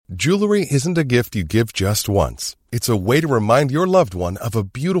Jewelry isn't a gift you give just once. It's a way to remind your loved one of a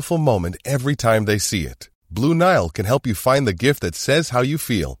beautiful moment every time they see it. Blue Nile can help you find the gift that says how you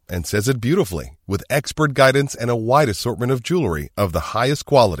feel and says it beautifully, with expert guidance and a wide assortment of jewelry of the highest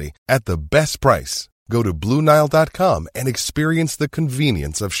quality at the best price. Go to BlueNile.com and experience the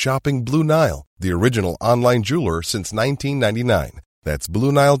convenience of shopping Blue Nile, the original online jeweler since 1999. That's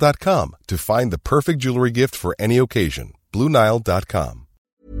BlueNile.com to find the perfect jewelry gift for any occasion. BlueNile.com.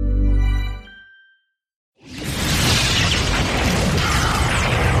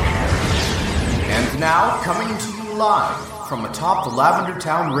 And now, coming to you live from atop the Lavender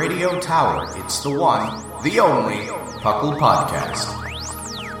Town Radio Tower, it's the one, the only, PUCL Podcast.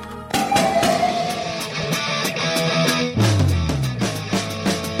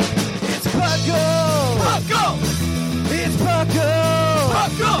 It's PUCL! PUCL! It's PUCL!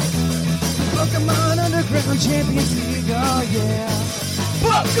 PUCL! Pokemon Underground Champions League, oh yeah!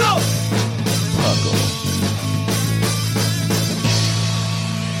 PUCL! PUCL.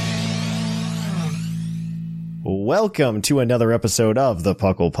 Welcome to another episode of the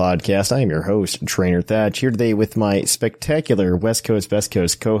PUCL Podcast. I am your host, Trainer Thatch, here today with my spectacular West Coast, Best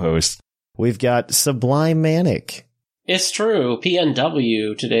Coast co-host. We've got Sublime Manic. It's true.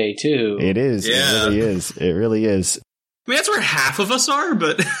 PNW today, too. It is. Yeah. It really is. It really is. I mean, that's where half of us are,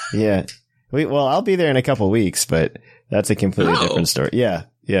 but... Yeah. Well, I'll be there in a couple weeks, but that's a completely different story. Yeah.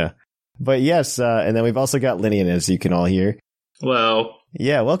 But yes, and then we've also got Lynian, as you can all hear. Well...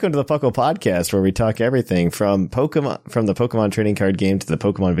 Yeah, welcome to the PUCL Podcast, where we talk everything from the Pokemon trading card game to the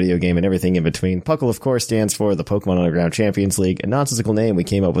Pokemon video game and everything in between. PUCL, of course, stands for the Pokemon Underground Champions League, a nonsensical name we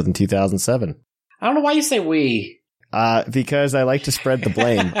came up with in 2007. I don't know why you say we. Because I like to spread the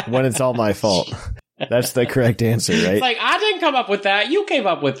blame when it's all my fault. That's the correct answer, right? It's like, I didn't come up with that. You came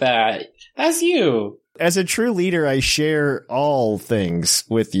up with that. That's you. As a true leader, I share all things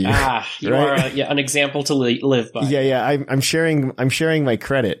with you. You right? are an example to live by. Yeah. I'm sharing my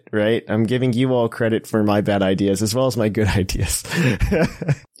credit, right? I'm giving you all credit for my bad ideas as well as my good ideas.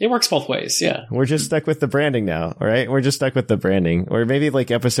 It works both ways, yeah. We're just stuck with the branding now, all right? We're just stuck with the branding. Or maybe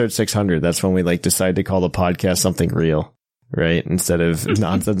like episode 600, that's when we like decide to call the podcast something real, right? Instead of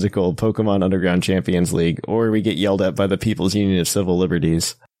nonsensical Pokemon Underground Champions League, or we get yelled at by the People's Union of Civil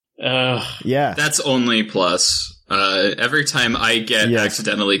Liberties. Yeah. That's only plus. Every time I get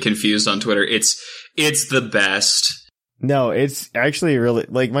accidentally confused on Twitter, it's the best. No, it's actually really,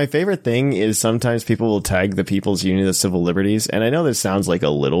 like, my favorite thing is sometimes people will tag the People's Union of Civil Liberties, and I know this sounds like a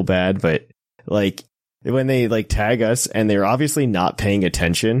little bad, but, like, when they, like, tag us, and they're obviously not paying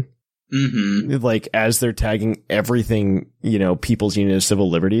attention, like, as they're tagging everything, you know, People's Union of Civil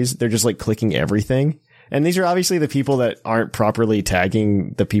Liberties, they're just, like, clicking everything. And these are obviously the people that aren't properly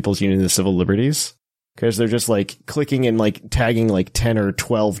tagging the People's Union of Civil Liberties, because they're just like clicking and like tagging like 10 or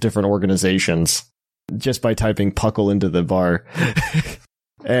 12 different organizations just by typing PUCL into the bar.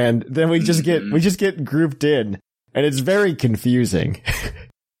 And then we just get grouped in, and it's very confusing.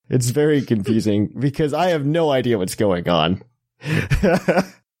 It's very confusing because I have no idea what's going on.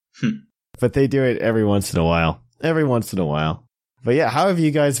 But they do it every once in a while. But yeah, how have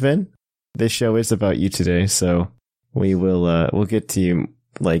you guys been? This show is about you today, so we will we'll get to you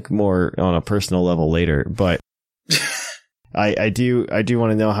like more on a personal level later. But I do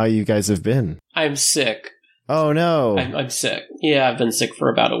want to know how you guys have been. I'm sick. Oh no, I'm sick. Yeah, I've been sick for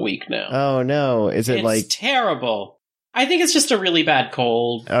about a week now. Oh no, it's like terrible? I think it's just a really bad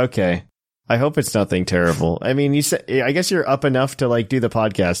cold. Okay, I hope it's nothing terrible. I mean, you said I guess you're up enough to like do the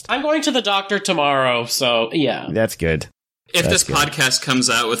podcast. I'm going to the doctor tomorrow, so yeah, that's good. If this podcast comes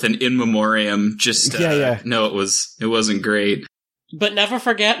out with an in memoriam, just no, it wasn't great. But never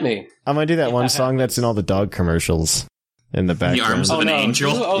forget me. I'm gonna do that one song that's in all the dog commercials in the background. In the arms of an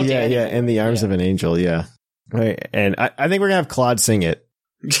angel. Oh, yeah, in the arms of an angel. Yeah, right. And I think we're gonna have Claude sing it.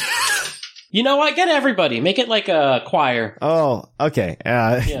 You know what? Get everybody. Make it like a choir. Oh, okay.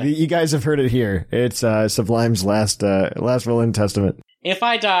 You guys have heard it here. It's Sublime's last will and testament. If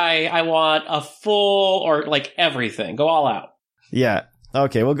I die, I want a full, or like everything. Go all out. Yeah.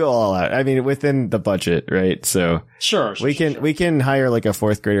 Okay, we'll go all out. I mean, within the budget, right? So sure. We can hire like a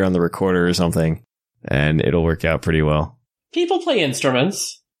fourth grader on the recorder or something, and it'll work out pretty well. People play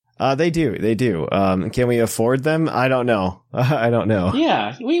instruments. They do. Can we afford them? I don't know.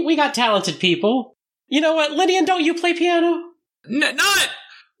 Yeah, we got talented people. You know what, Lynian, don't you play piano? Not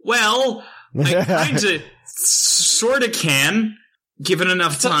well. I kind of, sort of can. Given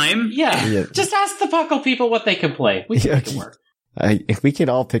enough time. Yeah. Just ask the PUCL people what they can play. We can make it work. If we could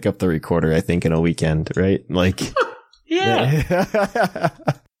all pick up the recorder, I think, in a weekend, right? Like, yeah.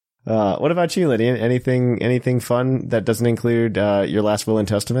 What about you, Lynian? Anything fun that doesn't include your last will and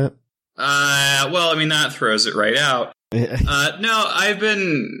testament? Well, I mean, that throws it right out. No,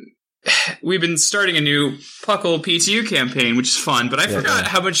 we've been starting a new PUCL PTU campaign, which is fun, but I forgot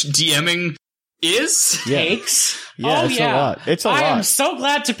how much DMing takes. Yeah, it's a lot. It's a lot. I am so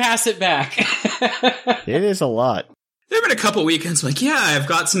glad to pass it back. It is a lot. There have been a couple weekends like, I've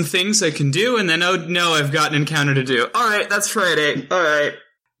got some things I can do, and then, oh no, I've got an encounter to do. All right, that's Friday. All right.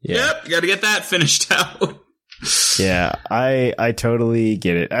 Yeah. Yep, got to get that finished out. Yeah, I totally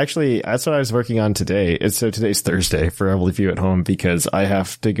get it. Actually, that's what I was working on today. So today's Thursday for all of you at home because I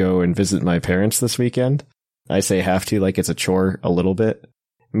have to go and visit my parents this weekend. I say have to like it's a chore a little bit,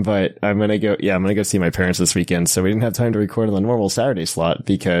 but I'm going to go see my parents this weekend. So we didn't have time to record on the normal Saturday slot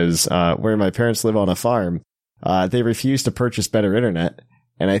because where my parents live on a farm, they refuse to purchase better internet.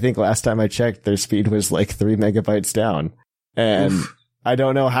 And I think last time I checked, their speed was like 3 megabytes down. And oof. I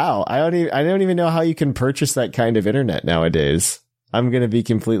don't know how. I don't even know how you can purchase that kind of internet nowadays. I'm going to be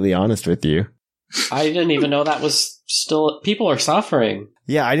completely honest with you. I didn't even know that was still... People are suffering.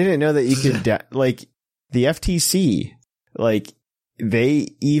 Yeah, I didn't know that you could... like, the FTC, like, they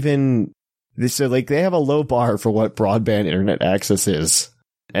have a low bar for what broadband internet access is.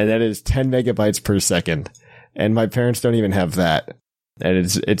 And that is 10 megabytes per second. And my parents don't even have that. And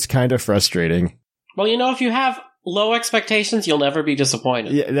it's kind of frustrating. Well, if you have low expectations, you'll never be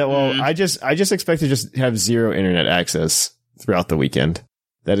disappointed. Yeah, well, I just expect to just have zero internet access throughout the weekend.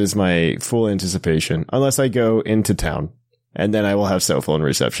 That is my full anticipation, unless I go into town, and then I will have cell phone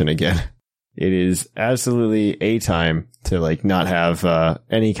reception again. It is absolutely a time to like not have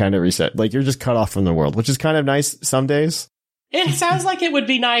any kind of reset. Like you're just cut off from the world, which is kind of nice some days. It sounds like it would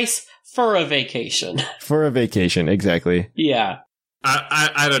be nice for a vacation. For a vacation, exactly. Yeah.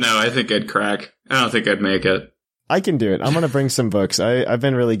 I don't know. I think I'd crack. I don't think I'd make it. I can do it. I'm going to bring some books. I've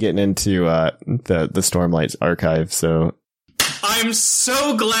been really getting into the Stormlight archive, so... I'm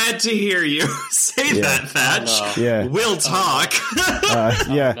so glad to hear you say that, Thatch. Oh, no. Yeah. We'll talk.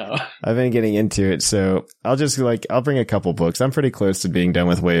 Yeah, no. I've been getting into it, so I'll bring a couple books. I'm pretty close to being done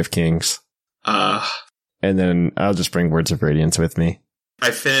with Way of Kings. And then I'll just bring Words of Radiance with me.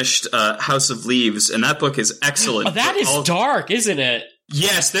 I finished House of Leaves, and that book is excellent. Oh, that is dark, isn't it?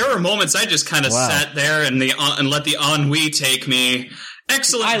 Yes, there were moments I just kind of sat there and let the ennui take me.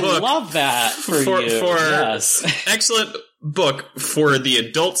 Excellent book. I love that for you. Yes. Excellent book for the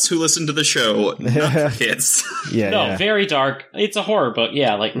adults who listen to the show, not for kids. Very dark. It's a horror book.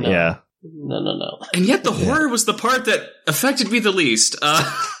 Yeah, like no. Yeah. No. And yet the horror was the part that affected me the least.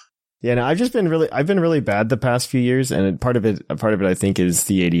 Yeah, no, I've been really bad the past few years, and part of it I think is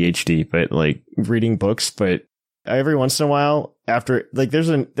the ADHD, but like reading books, but every once in a while after like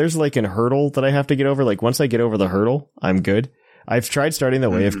there's like a hurdle that I have to get over. Like once I get over the hurdle, I'm good. I've tried starting the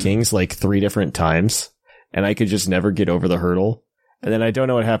Way of Kings like 3 different times, and I could just never get over the hurdle. And then I don't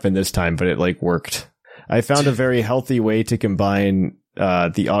know what happened this time, but it like worked. I found a very healthy way to combine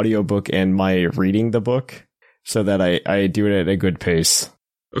the audiobook and my reading the book so that I do it at a good pace.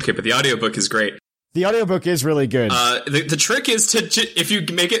 Okay, but the audiobook is great. The audiobook is really good. The trick is to if you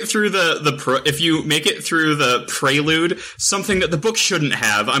make it through the prelude, something that the book shouldn't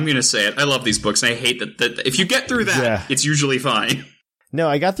have. I'm going to say it. I love these books, and I hate that if you get through that, it's usually fine. No,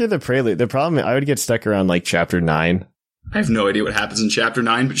 I got through the prelude. The problem, I would get stuck around like chapter 9. I have no idea what happens in chapter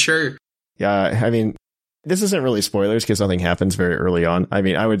 9, but sure. Yeah, I mean, this isn't really spoilers because nothing happens very early on. I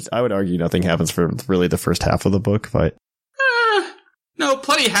mean, I would argue nothing happens for really the first half of the book, but. No,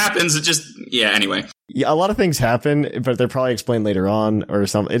 plenty happens. It just, anyway. Yeah, a lot of things happen, but they're probably explained later on or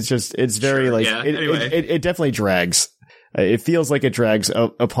something. It's very anyway. It definitely drags. It feels like it drags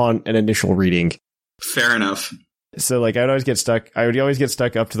upon an initial reading. Fair enough. So like I would always get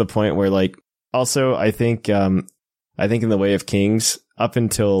stuck up to the point where like, also I think in the Way of Kings, up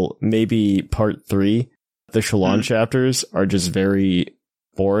until maybe part 3, the Shalon chapters are just very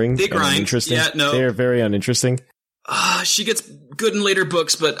boring. They grind. Uninteresting. Yeah, no. They are very uninteresting. She gets good in later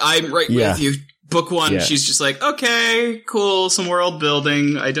books, but I'm right with you. Book 1, she's just like, okay, cool, some world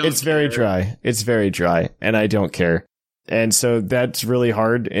building. It's very dry. It's very dry, and I don't care. And so that's really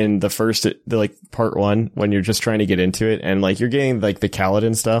hard in the part 1 when you're just trying to get into it, and like you're getting like the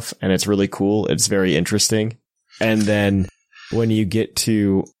Kaladin stuff, and it's really cool. It's very interesting. And then when you get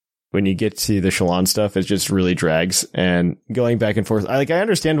to the Shalon stuff, it just really drags and going back and forth. I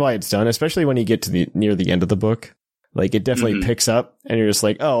understand why it's done, especially when you get to near the end of the book. Like it definitely picks up and you're just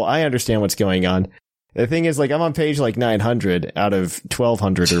like, oh, I understand what's going on. The thing is like I'm on page like 900 out of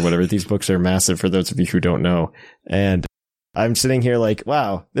 1200 or whatever. These books are massive for those of you who don't know. And I'm sitting here like,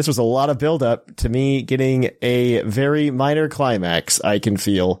 wow, this was a lot of build up to me getting a very minor climax I can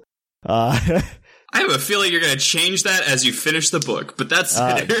feel. I have a feeling you're going to change that as you finish the book, but that's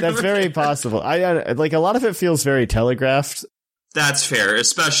that's very possible. I like a lot of it feels very telegraphed. That's fair,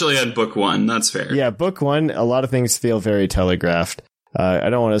 especially on book 1. That's fair. Yeah, book 1, a lot of things feel very telegraphed. I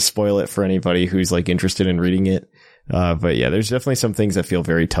don't want to spoil it for anybody who's like interested in reading it. But yeah, there's definitely some things that feel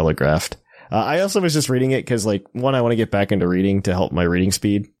very telegraphed. I also was just reading it because, like, one, I want to get back into reading to help my reading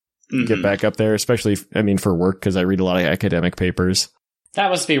speed get back up there, especially, I mean, for work, because I read a lot of academic papers. That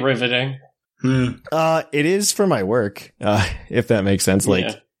must be riveting. It is for my work, if that makes sense. Yeah.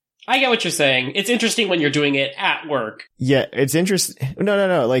 Like, I get what you're saying. It's interesting when you're doing it at work. Yeah, it's interesting.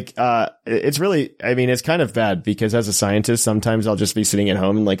 No. Like, it's really, I mean, it's kind of bad because as a scientist, sometimes I'll just be sitting at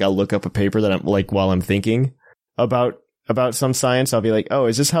home and like I'll look up a paper that I'm like while I'm thinking about some science. I'll be like, oh,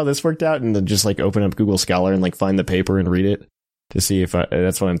 is this how this worked out? And then just like open up Google Scholar and like find the paper and read it to see if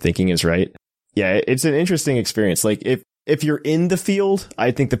that's what I'm thinking is right. Yeah, it's an interesting experience. Like if you're in the field,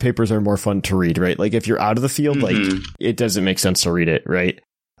 I think the papers are more fun to read, right? Like if you're out of the field, like it doesn't make sense to read it, right?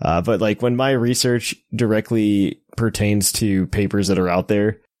 But like when my research directly pertains to papers that are out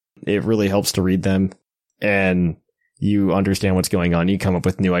there, it really helps to read them and you understand what's going on. You come up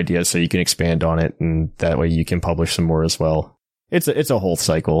with new ideas so you can expand on it, and that way you can publish some more as well. It's a whole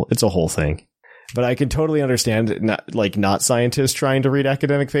cycle. It's a whole thing. But I can totally understand not scientists trying to read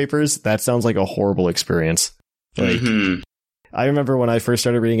academic papers. That sounds like a horrible experience. Like, I remember when I first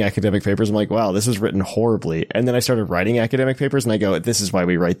started reading academic papers, I'm like, wow, this is written horribly. And then I started writing academic papers and I go, this is why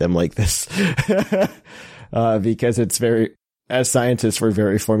we write them like this. Because it's as scientists, we're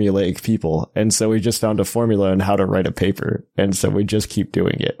very formulaic people. And so we just found a formula on how to write a paper. And so we just keep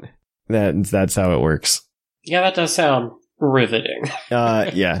doing it. That's how it works. Yeah, that does sound riveting.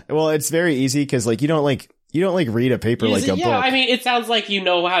 Yeah. Well, it's very easy because like you don't read a paper like a book. Yeah, I mean, it sounds like you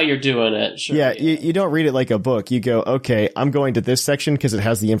know how you're doing it. Sure, yeah, you don't read it like a book. You go, okay, I'm going to this section because it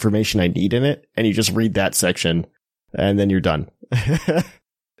has the information I need in it, and you just read that section, and then you're done.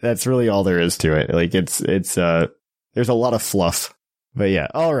 That's really all there is to it. Like it's there's a lot of fluff, but yeah.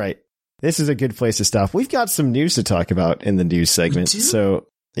 All right, this is a good place to stop. We've got some news to talk about in the news segment. So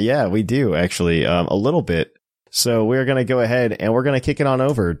yeah, we do actually a little bit. So we're going to go ahead and we're going to kick it on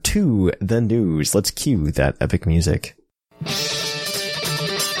over to the news. Let's cue that epic music.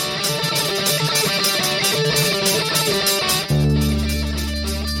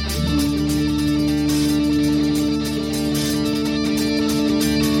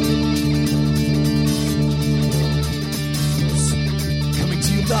 Coming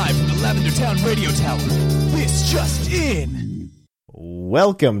to you live from the Lavender Town Radio Tower. This just in.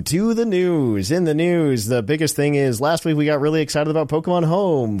 Welcome to the news. In the news, the biggest thing is last week we got really excited about Pokemon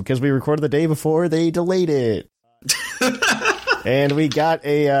Home because we recorded the day before they delayed it. And we got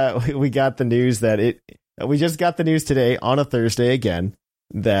the news that we just got the news today on a Thursday again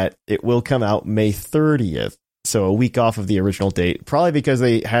that it will come out May 30th. So a week off of the original date, probably because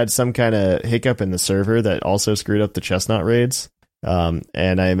they had some kind of hiccup in the server that also screwed up the Chestnut raids. And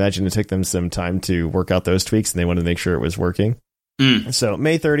I imagine it took them some time to work out those tweaks and they wanted to make sure it was working. So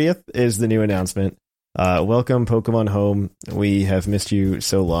May 30th is the new announcement. Welcome Pokemon Home. We have missed you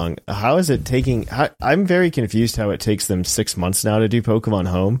so long. How is it taking? I'm very confused how it takes them 6 months now to do Pokemon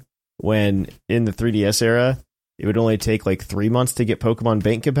Home when in the 3DS era, it would only take like 3 months to get Pokemon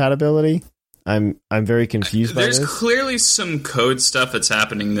Bank compatibility. I'm very confused by this. There's clearly some code stuff that's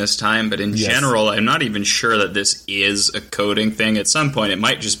happening this time, but in general, I'm not even sure that this is a coding thing. At some point, it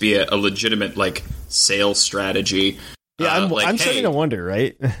might just be a legitimate like sales strategy. Yeah, I'm starting to wonder,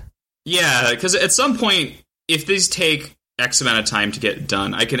 right? Yeah, because at some point, if these take X amount of time to get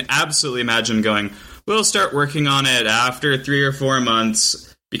done, I can absolutely imagine going, we'll start working on it after 3 or 4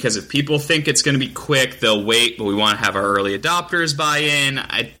 months, because if people think it's going to be quick, they'll wait, but we want to have our early adopters buy in.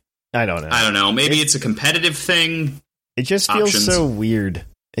 I don't know. I don't know. Maybe it's a competitive thing. It just feels so weird.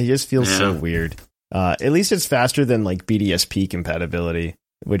 It just feels so weird. At least it's faster than like BDSP compatibility,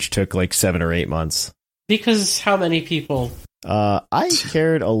 which took like 7 or 8 months. Because how many people? I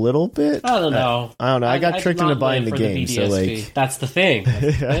cared a little bit. I don't know. I got tricked into buying the game, so like that's the thing.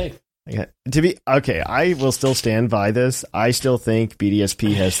 I will still stand by this. I still think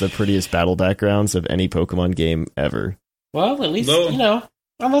BDSP has the prettiest battle backgrounds of any Pokemon game ever. Well, at least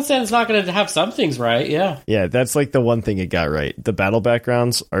I'm not saying it's not going to have some things right. Yeah, that's like the one thing it got right. The battle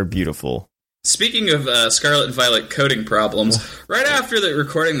backgrounds are beautiful. Speaking of Scarlet and Violet coding problems, right after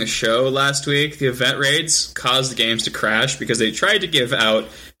recording the show last week, the event raids caused the games to crash because they tried to give out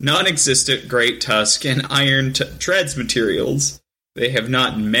non-existent Great Tusk and Iron Treads materials. They have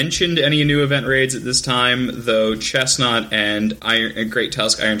not mentioned any new event raids at this time, though Chestnut and Great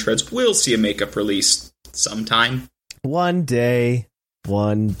Tusk Iron Treads will see a makeup release sometime. One day.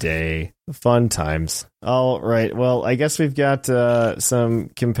 One day. Fun times. All right. Well, I guess we've got some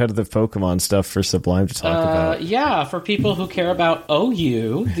competitive Pokemon stuff for Sublime to talk about. Yeah, for people who care about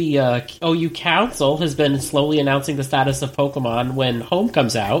OU, the OU Council has been slowly announcing the status of Pokemon when Home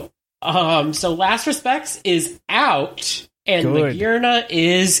comes out. So Last Respects is out, and Good. Magearna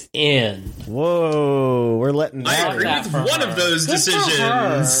is in. Whoa, we're letting I that agree out. with one of those Good for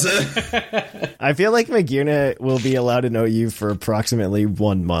decisions. I feel like Magearna will be allowed in OU for approximately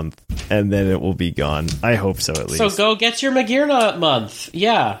 1 month, and then it will be gone. I hope so, at least. So go get your Magearna month.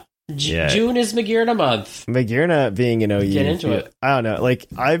 Yeah. Yeah. June is Magearna month. Magearna being in OU. Get into it. I don't know. Like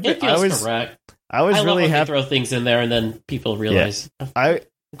I Feels correct. I was I love really when they happy. throw things in there and then people realize.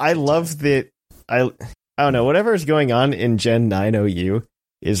 I love that. I don't know. Whatever is going on in Gen 9 OU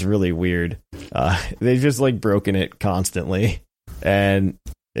is really weird. They've just like broken it constantly, and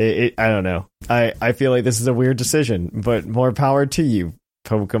I don't know. I feel like this is a weird decision, but more power to you,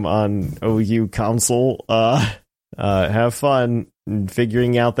 Pokemon OU Council. Have fun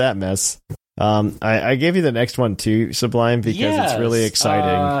figuring out that mess. I gave you the next one too, Sublime, because it's really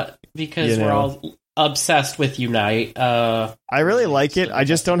exciting. Because we're all obsessed with Unite. I really like it. I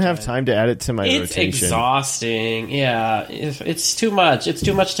just don't have time to add it to my It's rotation. exhausting. Yeah, it's too much. It's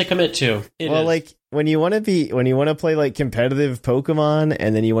too much to commit to. Well, like when you want to play like competitive Pokemon,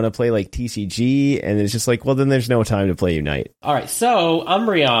 and then you want to play like TCG, and it's just like, well, then there's no time to play Unite. All right, so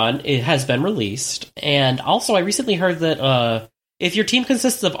Umbreon, it has been released, and also I recently heard that if your team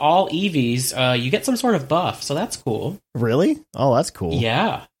consists of all EVs, you get some sort of buff, so that's cool. Really? Oh, that's cool.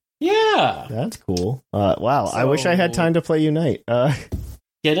 Yeah. That's cool. Wow, I wish I had time to play Unite.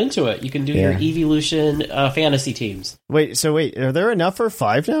 Get into it. You can do your Evolution fantasy teams. Wait, are there enough for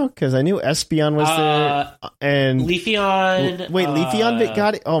 5 now? Because I knew Espeon was there, and Leafeon. Leafeon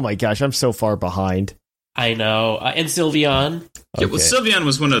got it? Oh my gosh, I'm so far behind. I know. And Sylveon. Yeah, well, Sylveon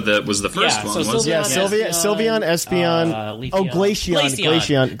was the first one, so wasn't it? Sylveon, Espeon.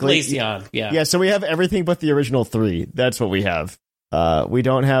 Leafeon. Glaceon. Yeah, so we have everything but the original 3. That's what we have. We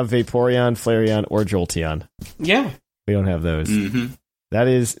don't have Vaporeon, Flareon, or Jolteon. Yeah. We don't have those. Mm-hmm.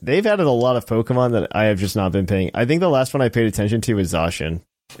 They've added a lot of Pokemon that I have just not been paying. I think the last one I paid attention to was Zacian.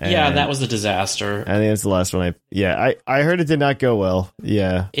 Yeah, that was a disaster. I think that's the last one I heard it did not go well.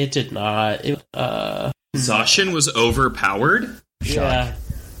 Yeah. It did not. Zacian was overpowered? Yeah.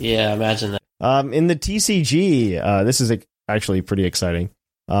 Yeah, imagine that. In the TCG, this is actually pretty exciting.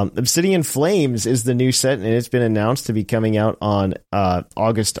 Obsidian Flames is the new set, and it's been announced to be coming out on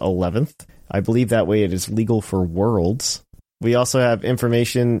August 11th. I believe that way it is legal for Worlds. We also have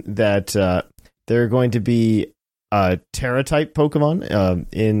information that there are going to be Terra-type Pokemon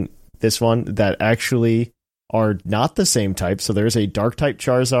in this one that actually are not the same type. So there's a Dark-type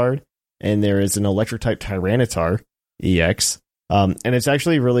Charizard, and there is an Electric-type Tyranitar EX. And it's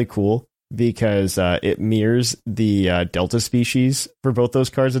actually really cool because it mirrors the Delta species for both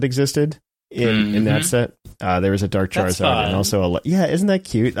those cards that existed in that set. There was a Dark Charizard and also isn't that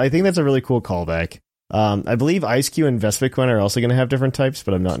cute? I think that's a really cool callback. I believe Ice-Q and Vespiquen are also going to have different types,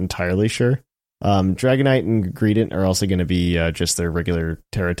 but I'm not entirely sure. Dragonite and Greedent are also going to be just their regular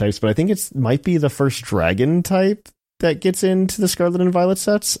Terra types, but I think it might be the first Dragon type that gets into the Scarlet and Violet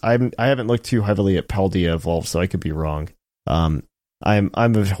sets. I haven't looked too heavily at Paldea Evolve, so I could be wrong. I'm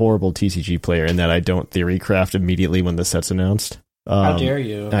a horrible TCG player in that I don't theory craft immediately when the set's announced. How dare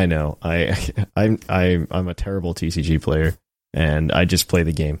you? I know. I'm a terrible TCG player, and I just play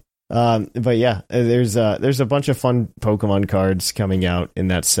the game. But yeah, there's a bunch of fun Pokemon cards coming out in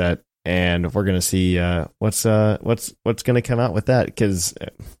that set, and we're gonna see what's gonna come out with that, because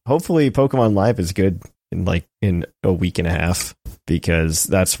hopefully Pokemon Live is good in a week and a half, because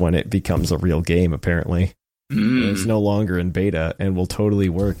that's when it becomes a real game. Apparently, it's no longer in beta and will totally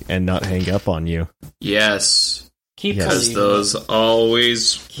work and not hang up on you. Yes, because those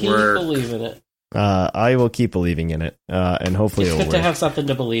always work. Keep believing it. I will keep believing in it, and hopefully it's it'll good work. to have something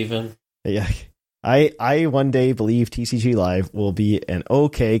to believe in. Yeah, I one day believe TCG Live will be an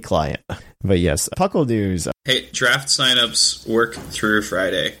okay client. But yes, PUCL news. Hey, draft signups work through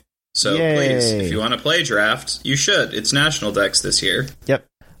Friday. So Yay. Please, if you want to play draft, you should. It's National Dex this year. Yep.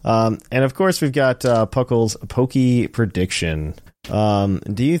 And of course, we've got PUCL's Poke Prediction.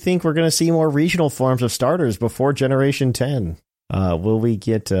 Do you think we're going to see more regional forms of starters before Generation 10? Will we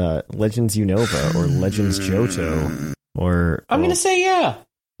get Legends Unova or Legends Johto? Or I'm going to say yeah.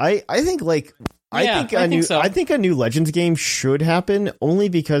 I think I think a new Legends game should happen, only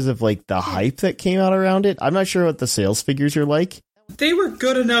because of the hype that came out around it. I'm not sure what the sales figures are like, they were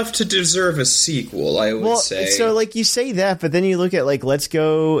good enough to deserve a sequel, I would say. So, like, you say that, but then you look at, like, Let's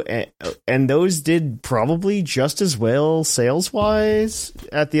Go, and those did probably just as well sales-wise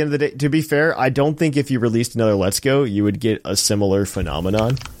at the end of the day. To be fair, I don't think if you released another Let's Go, you would get a similar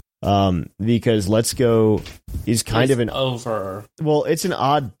phenomenon. Because Let's Go is kind of an... over. Well, it's an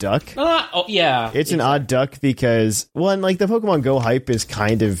odd duck. Yeah. It's an odd duck because, one, like, the Pokemon Go hype is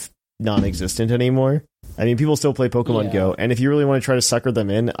kind of non-existent anymore. I mean, people still play Pokemon Go, and if you really want to try to sucker them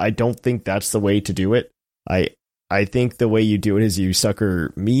in, I don't think that's the way to do it. I think the way you do it is you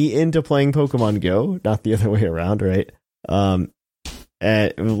sucker me into playing Pokemon Go, not the other way around, right? And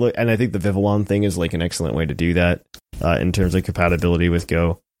I think the Vivillon thing is like an excellent way to do that in terms of compatibility with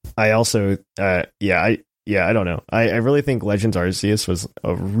Go. I also, I don't know. I really think Legends Arceus was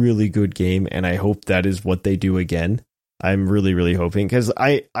a really good game, and I hope that is what they do again. I'm really, really hoping, because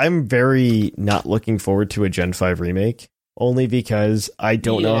I'm very not looking forward to a Gen 5 remake, only because I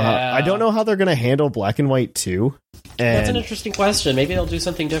don't know how they're going to handle Black and White 2. And that's an interesting question. Maybe they'll do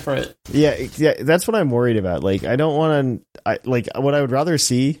something different. Yeah, that's what I'm worried about. Like, I don't want to, what I would rather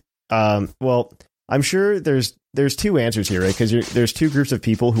see, well, I'm sure there's two answers here, right? Because there's two groups of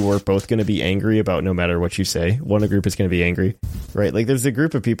people who are both going to be angry about no matter what you say. One group is going to be angry, right? Like, there's a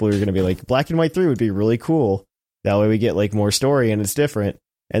group of people who are going to be like, Black and White 3 would be really cool. That way we get, like, more story and it's different.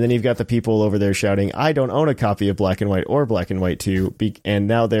 And then you've got the people over there shouting, I don't own a copy of Black and White or Black and White 2. And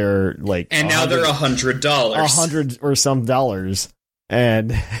now they're, like... And now they're $100. $100 or some dollars.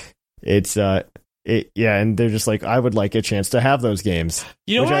 And it's, and they're just like, I would like a chance to have those games.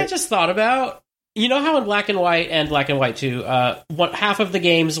 You know what I just thought about? You know how in Black and White and Black and White 2, half of the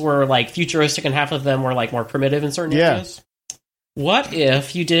games were, like, futuristic and half of them were, like, more primitive in certain areas? What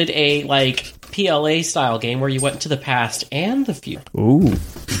if you did a, like, PLA style game where you went to the past and the future? Ooh.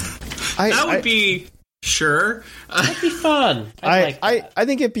 That would be... Sure. That'd be fun. I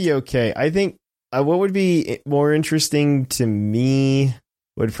think it'd be okay. I think what would be more interesting to me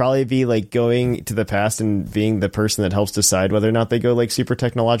would probably be, like, going to the past and being the person that helps decide whether or not they go, like, super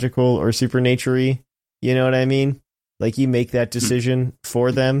technological or super nature-y. You know what I mean? Like, you make that decision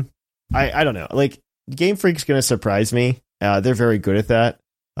for them. I don't know. Like, Game Freak's gonna surprise me. They're very good at that.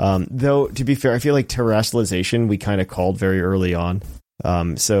 Though, to be fair, I feel like terrestrialization we kind of called very early on.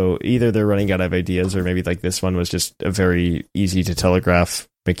 So either they're running out of ideas, or maybe like this one was just a very easy to telegraph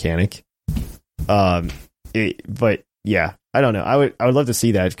mechanic. But yeah, I don't know. I would love to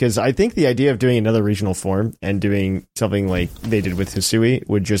see that, because I think the idea of doing another regional form and doing something like they did with Hisui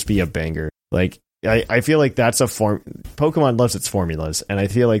would just be a banger. Like, I feel like that's a form. Pokemon loves its formulas, and I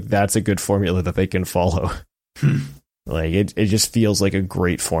feel like that's a good formula that they can follow. Like, it just feels like a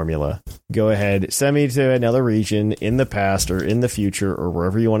great formula. Go ahead, send me to another region in the past or in the future or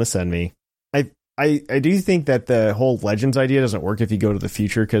wherever you want to send me. I do think that the whole Legends idea doesn't work if you go to the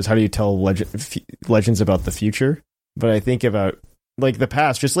future, because how do you tell Legends about the future? But I think about, like, the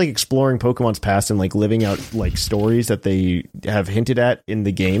past, just like exploring Pokemon's past and, like, living out, like, stories that they have hinted at in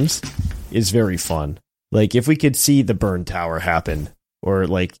the games is very fun. Like, if we could see the Burn Tower happen, or,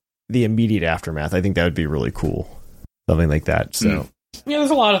 like, the immediate aftermath, I think that would be really cool. Something like that. So yeah, there's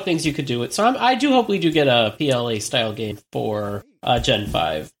a lot of things you could do with. So I do hope we do get a PLA style game for Gen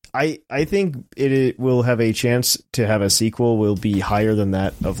 5. I think it will have a chance to have a sequel will be higher than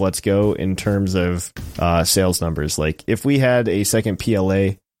that of Let's Go in terms of sales numbers. Like, if we had a second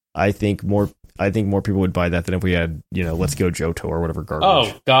PLA, I think more people would buy that than if we had, Let's Go Johto or whatever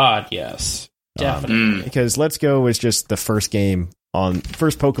garbage. Oh God, yes, definitely. Because Let's Go was just the first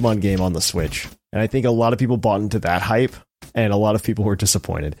Pokemon game on the Switch. And I think a lot of people bought into that hype, and a lot of people were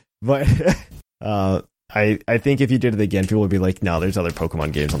disappointed. But I think if you did it again, people would be like, no, there's other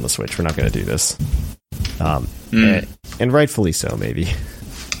Pokemon games on the Switch. We're not going to do this. And rightfully so, maybe.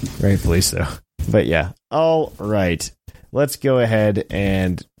 Rightfully so. But yeah. All right. Let's go ahead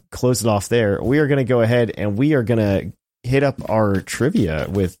and close it off there. We are going to go ahead and we are going to hit up our trivia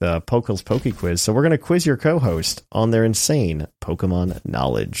with PUCL's Poke Quiz. So we're going to quiz your co-host on their insane Pokemon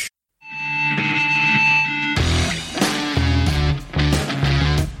knowledge.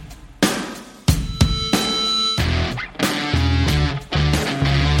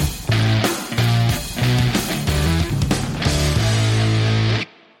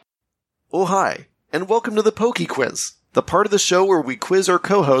 Oh hi, and welcome to the Poke Quiz, the part of the show where we quiz our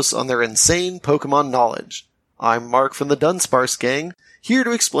co-hosts on their insane Pokemon knowledge. I'm Mark from the Dunsparce gang, here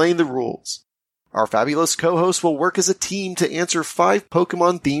to explain the rules. Our fabulous co-hosts will work as a team to answer 5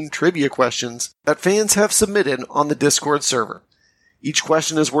 Pokemon-themed trivia questions that fans have submitted on the Discord server. Each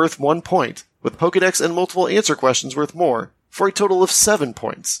question is worth 1 point, with Pokedex and multiple answer questions worth more, for a total of 7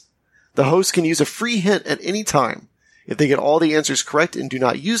 points. The host can use a free hint at any time, If they get all the answers correct and do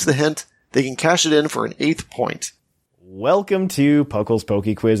not use the hint, they can cash it in for an 8th point. Welcome to PUCL's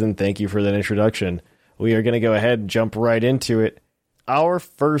Poke Quiz, and thank you for that introduction. We are going to go ahead and jump right into it. Our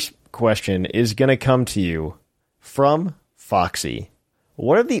first question is going to come to you from Foxy.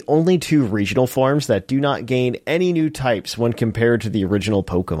 What are the only 2 regional forms that do not gain any new types when compared to the original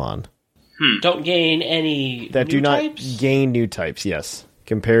Pokemon? Don't gain any that new do not types? gain new types, yes,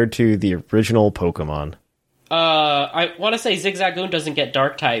 compared to the original Pokemon. I want to say Zigzagoon doesn't get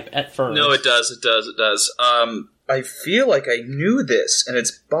dark type at first. No, it does. I feel like I knew this, and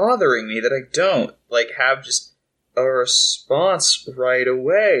it's bothering me that I don't have just a response right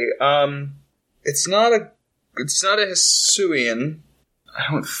away. It's not a Hisuian,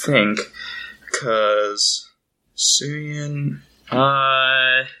 I don't think, because Hisuian.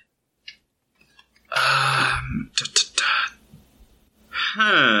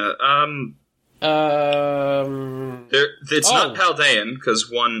 It's not Paldean, because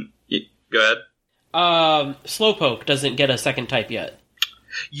one... Go ahead. Slowpoke doesn't get a second type yet.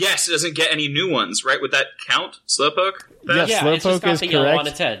 Yes, it doesn't get any new ones, right? Would that count, Slowpoke? Yes, yeah, Slowpoke it's just got is the yellow correct. on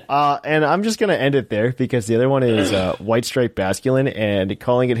its head. And I'm just going to end it there, because the other one is White Stripe Basculin, and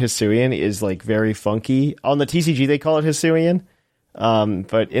calling it Hisuian is, very funky. On the TCG, they call it Hisuian,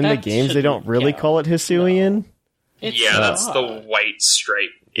 but in the games, they don't really call it Hisuian. No. That's the White Stripe.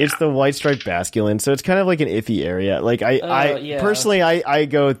 Yeah. It's the White Stripe Basculin, so it's kind of like an iffy area. Personally, I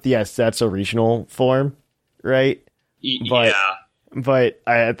go, yes, that's a regional form, right? But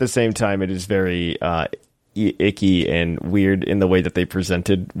at the same time, it is very icky and weird in the way that they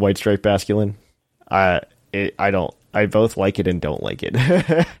presented White Stripe Basculin. I both like it and don't like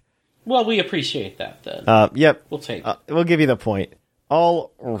it. Well, we appreciate that then. Yep. We'll take it. We'll give you the point.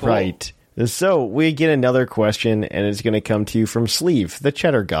 All right. So we get another question, and it's going to come to you from Sleeve, the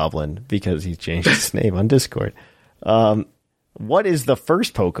Cheddar Goblin, because he changed his name on Discord. What is the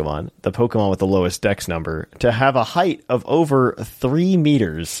first Pokemon, the Pokemon with the lowest Dex number, to have a height of over 3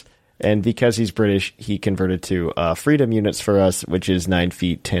 meters? And because he's British, he converted to freedom units for us, which is 9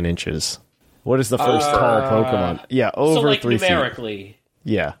 feet 10 inches. What is the first tall Pokemon? Yeah, over 3 feet. Numerically.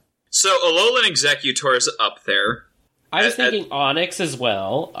 Yeah. So Alolan Exeggutor is up there. I was thinking Onyx as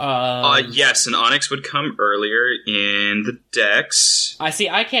well. Yes, and Onyx would come earlier in the Dex. I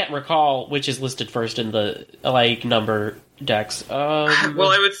can't recall which is listed first in the number Dex. Well,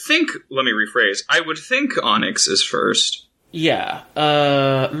 I would think. Let me rephrase. I would think Onyx is first. Yeah.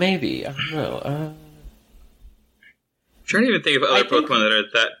 Maybe. I don't know. I'm trying to even think of other Pokemon that are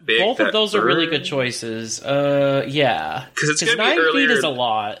that big. Both of those are really good choices. Yeah. Because it's going to be 9 earlier. feet is a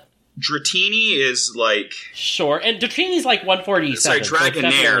lot. Dratini is Sure, and Dratini's 147. Sorry,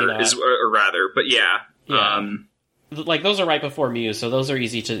 Dragonair is, or rather, but yeah. Those are right before Mew, so those are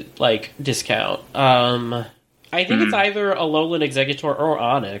easy to discount. I think it's either Alolan Exeggutor or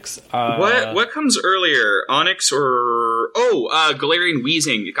Onyx. What comes earlier, Onyx or Galarian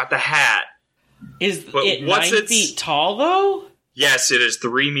Weezing? You got the hat. Is it 9 feet tall though? Yes, it is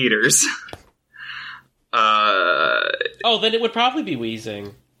 3 meters. Then it would probably be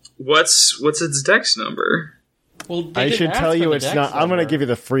Weezing. What's its Dex number? Well, I should tell you it's not. I'm going to give you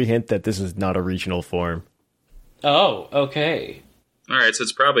the free hint that this is not a regional form. Oh, okay. All right, so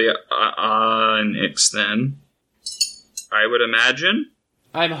it's probably Onyx then. I would imagine.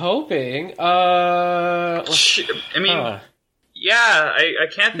 I'm hoping. Yeah, I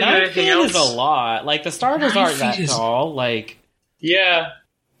can't think of anything else. 9 feet is a lot. The starters aren't that tall. Yeah.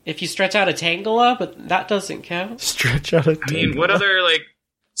 If you stretch out a Tangela, but that doesn't count. Stretch out a Tangela. I mean, what other,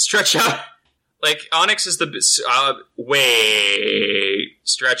 stretch out? Onyx is the...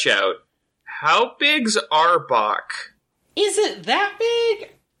 stretch out. How big's Arbok? Is it that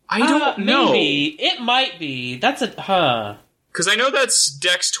big? I don't know. Maybe. It might be. That's Because I know that's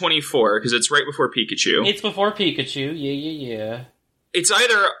Dex 24, because it's right before Pikachu. It's before Pikachu. Yeah. It's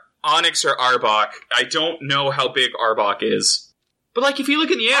either Onyx or Arbok. I don't know how big Arbok is. But, if you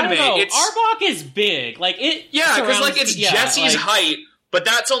look in the anime, it's... Arbok is big. Yeah, because, it's Jesse's height, but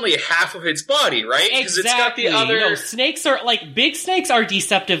that's only half of its body, right? Because exactly. It's got the other... No, snakes are, big snakes are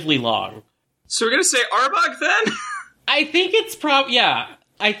deceptively long. So we're gonna say Arbok, then? I think it's yeah.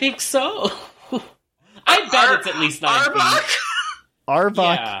 I think so. I bet it's at least 9 Arbok? feet.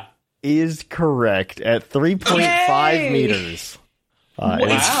 Arbok is correct at 3.5 meters.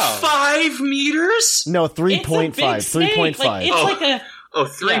 It's 5 meters? No, 3.5. 3.5.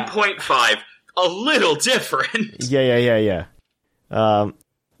 It's 3.5. A little different. Yeah. All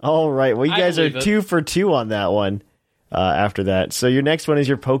right. Well, you guys are 2 for 2 on that one. After that, so your next one is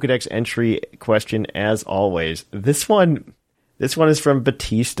your Pokedex entry question, as always. This one is from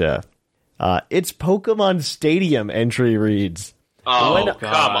Batista. Its Pokemon Stadium entry reads, Oh,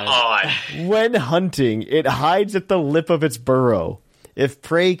 come on. when hunting, it hides at the lip of its burrow. If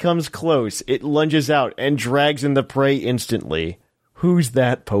prey comes close, it lunges out and drags in the prey instantly. Who's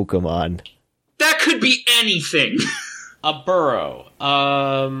that Pokemon? That could be anything. A burrow.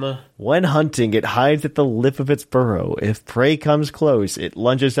 When hunting, it hides at the lip of its burrow. If prey comes close, it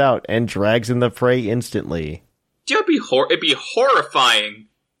lunges out and drags in the prey instantly. It'd be horrifying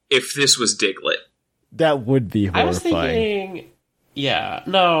if this was Diglett. That would be horrifying. I was thinking... Yeah,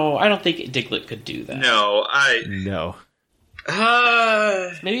 no, I don't think Diglett could do that. No, No.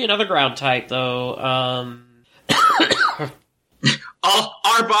 Maybe another ground type, though.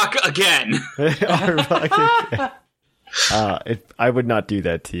 Arbok again. Arbok again. I would not do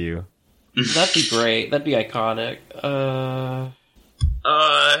that to you. That'd be great. That'd be iconic.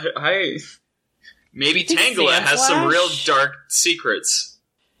 Maybe think Tangela has some Sandslash? real dark secrets.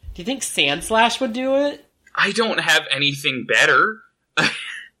 Do you think Sandslash would do it? I don't have anything better.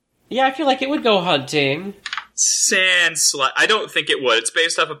 Yeah, I feel like it would go hunting. Sandslash. I don't think it would. It's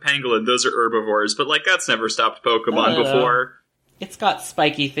based off of pangolin. Those are herbivores, but like that's never stopped Pokemon before. It's got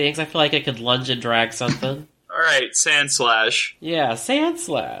spiky things. I feel like it could lunge and drag something. All right, Sandslash. Yeah,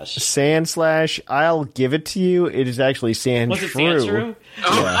 Sandslash. Sandslash, I'll give it to you. It is actually Sandshrew. Was it Sandshrew?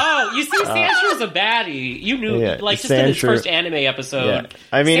 Oh, you see, Sandshrew's a baddie. You knew, just in its first anime episode. Yeah.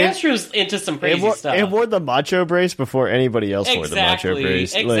 I mean, Sandshrew's into some crazy stuff. It wore the Macho Brace before anybody else wore the Macho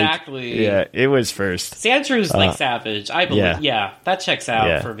Brace. Exactly. It was first. Sandshrew's savage. I believe. Yeah, that checks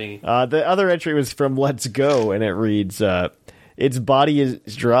out for me. The other entry was from Let's Go, and it reads, its body is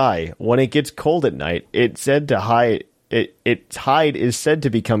dry. When it gets cold at night, its hide is said to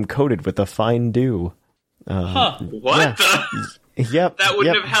become coated with a fine dew. What the? Yep. That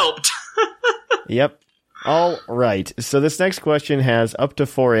wouldn't have helped. Yep. All right. So this next question has up to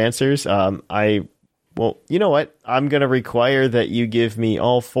 4 answers. Well, you know what? I'm going to require that you give me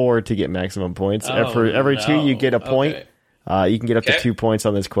all 4 to get maximum points. For every 2, you get a point. You can get up to 2 points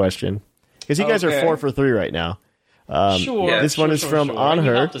on this question. Because you guys are 4 for 3 right now. This one is from On Her.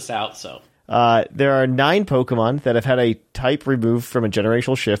 You helped us out, so. There are 9 Pokemon that have had a type removed from a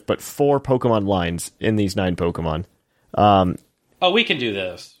generational shift, but 4 Pokemon lines in these 9 Pokemon. We can do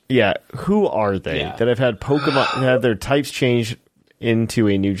this. Yeah, who are they that have had Pokemon have their types changed into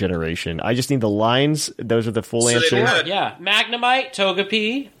a new generation? I just need the lines. Those are the full answers. Magnemite,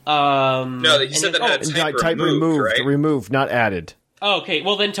 Togepi. No, you said that had type removed, right? Removed, not added. Oh, okay,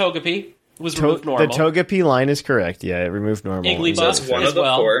 well then Togepi was removed normal. The Togepi line is correct. Yeah, it removed normal. Igglybuff That's one of the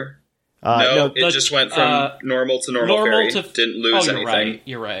 4. It just went from normal to normal fairy. Didn't lose anything.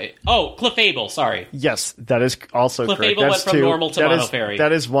 You're right. Oh, Clefable, sorry. Yes, that is also correct. Clefable went from normal to mono fairy.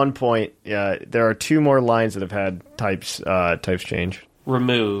 That is 1 point. Yeah, there are 2 more lines that have had types change.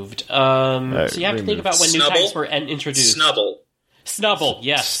 Removed. So you have to think about when new types were introduced. Snubble,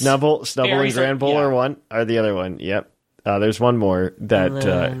 yes. Snubble and Granbull are the other one. Yep. There's one more that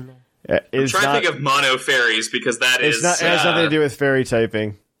I'm trying to think of mono fairies because that it has nothing to do with fairy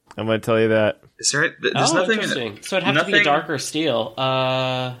typing. I'm going to tell you that. Is there? There's nothing. Interesting. So it'd have to be a darker steel.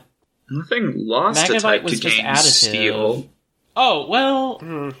 Nothing lost a type to gain steel. Oh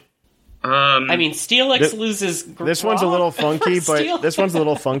well. I mean, Steelix loses. This one's a little funky, this one's a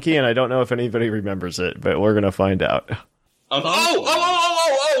little funky, and I don't know if anybody remembers it, but we're going to find out. Yes.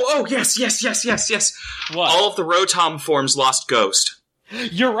 What? All of the Rotom forms lost Ghost.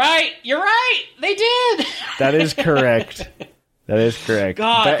 You're right. They did. That is correct.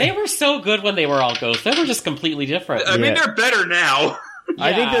 God, they were so good when they were all ghosts. They were just completely different. I mean, they're better now.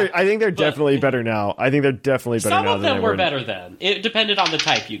 Yeah, I think they're definitely better now. Some of them were better then. It depended on the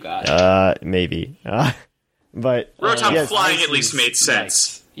type you got. Maybe. But Rotom flying at least made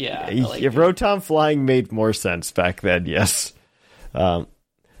sense. Yeah. If Rotom flying made more sense back then, yes.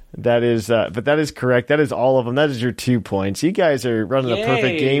 That is correct. That is all of them. That is your 2 points. You guys are running a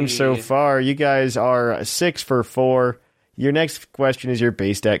perfect game so far. You guys are 6 for 4. Your next question is your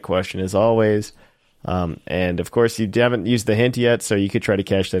base stat question, as always. And, of course, you haven't used the hint yet, so you could try to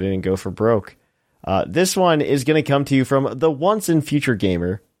cash that in and go for broke. This one is going to come to you from the Once and Future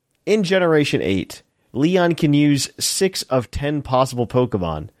Gamer. In Generation 8, Leon can use 6 of 10 possible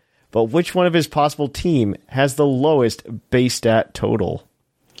Pokemon, but which one of his possible team has the lowest base stat total?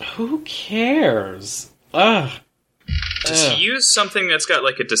 Who cares? Ugh. Does he use something that's got,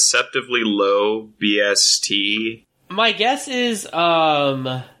 like, a deceptively low BST? My guess is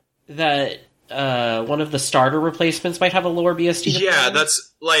that one of the starter replacements might have a lower BST. Yeah,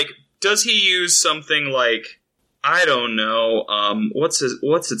 that's like. Does he use something like? I don't know. What's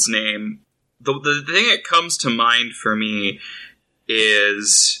its name? The thing that comes to mind for me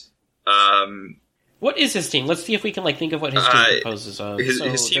is What is his team? Let's see if we can think of what his team composes of.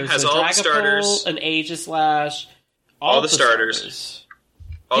 His team has all the starters, an Aegislash, all the starters.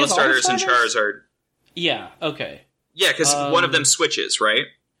 All the starters and Charizard. Yeah, okay. Yeah, because one of them switches, right?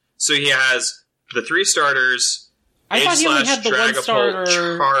 So he has the 3 starters. I thought he only had the one starter.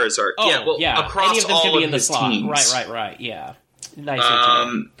 Charizard. Oh, across any of them all could be of in the his slot. teams. Right. Yeah. Nice.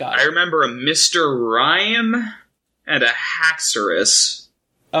 Got it. I remember a Mr. Rhyme and a Haxorus.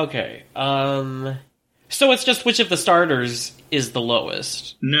 Okay. So it's just which of the starters is the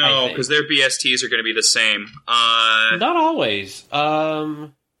lowest? No, because their BSTs are going to be the same. Not always.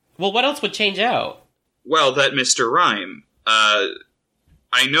 Well, what else would change out? Well, that Mr. Rhyme.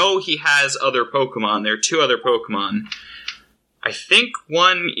 I know he has other Pokemon. There are 2 other Pokemon. I think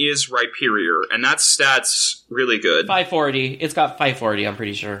one is Rhyperior, and that stat's really good. 540. It's got 540, I'm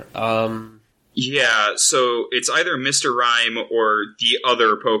pretty sure. Yeah, so it's either Mr. Rhyme or the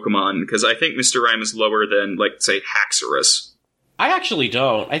other Pokemon, because I think Mr. Rhyme is lower than, say, Haxorus. I actually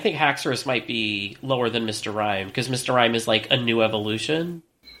don't. I think Haxorus might be lower than Mr. Rhyme, because Mr. Rhyme is, a new evolution.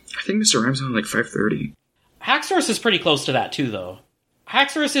 I think Mr. Rhyme's on, 530. Haxorus is pretty close to that, too, though.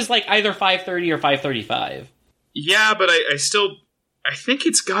 Haxorus is, either 530 or 535. Yeah, but I think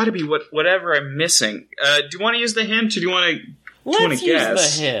it's gotta be whatever I'm missing. Do you want to use the hint, or do you want to Let's use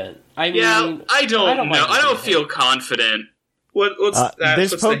guess? the hint. I don't know. I don't feel confident. What's that?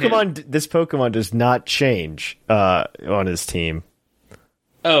 This Pokemon does not change on his team.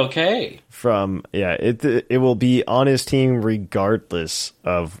 Okay. It will be on his team regardless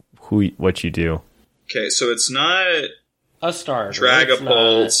of what you do. Okay, so it's not a starter.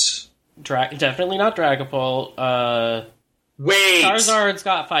 Dragapult. Definitely not Dragapult. Wait, Charizard's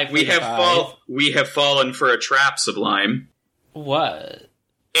got 5. We have fallen for a trap, Sublime. What?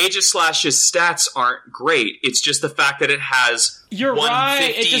 Aegislash's stats aren't great. It's just the fact that it has You're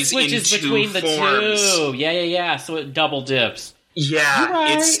right. It just switches between the forms. 2. Yeah. So it double dips. Yeah,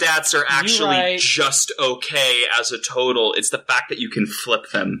 right. its stats are actually just okay as a total. It's the fact that you can flip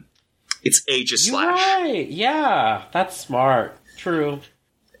them. It's Aegislash. You're right. Yeah, that's smart. True.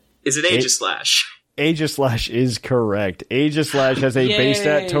 Is it Aegislash? Aegislash is correct. Aegislash has a base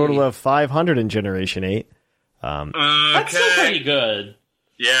stat total of 500 in Generation 8. That's still pretty good.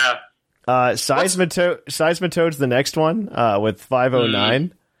 Yeah. Seismitoad's the next one with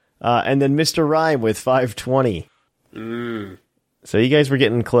 509. And then Mr. Rhyme with 520. So you guys were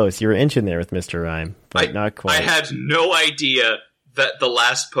getting close. You were inching there with Mr. Rhyme, but not quite. I had no idea that the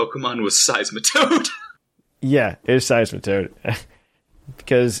last Pokemon was Seismitoad. Yeah, it is Seismitoad.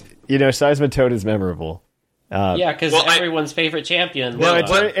 Because, Seismitoad is memorable. Yeah, because everyone's favorite champion.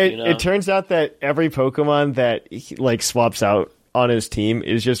 It turns out that every Pokemon that swaps out on his team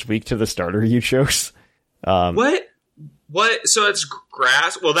is just weak to the starter you chose. What? So it's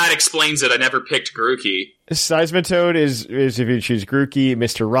grass? Well, that explains it. I never picked Grookey. Seismitoad is if you choose Grookey.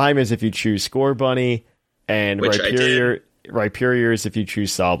 Mr. Rhyme is if you choose Scorbunny. And Rhyperior is if you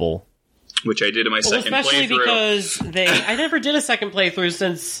choose Sobble. Which I did in my second playthrough. Especially because I never did a second playthrough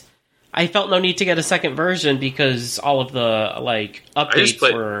since I felt no need to get a second version because all of the updates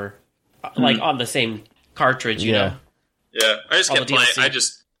were on the same cartridge, you know? Yeah, I just kept playing. I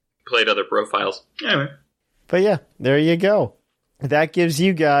just played other profiles. Anyway. But yeah, there you go. That gives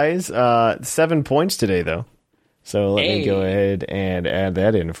you guys 7 points today, though. So let me go ahead and add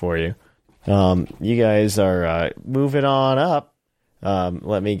that in for you. You guys are moving on up.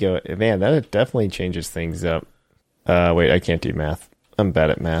 Let me go. Man, that definitely changes things up. Wait, I can't do math. I'm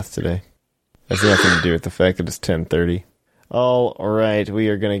bad at math today. That's nothing to do with the fact that it's 10:30. All right, we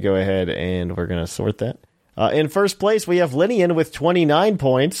are going to go ahead and we're going to sort that. In first place, we have Lynian with 29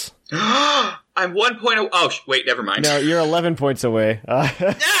 points. I'm 1 point away. Oh, wait, never mind. No, you're 11 points away. No!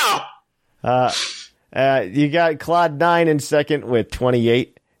 You got Cloud9 in second with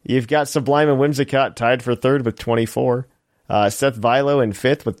 28. You've got Sublime and Whimsicott tied for third with 24. Seth Vilo in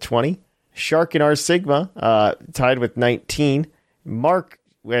fifth with 20. Shark and R Sigma tied with 19. Mark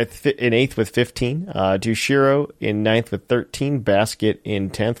in eighth with 15. Dushiro in ninth with 13. Basket in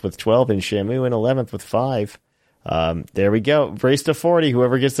 10th with 12. And Shamu in 11th with 5. There we go. Race to 40.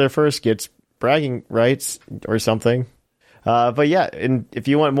 Whoever gets there first gets bragging rights or something. But yeah, and if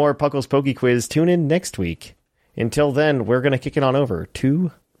you want more Puckle's Poke Quiz, tune in next week. Until then, we're going to kick it on over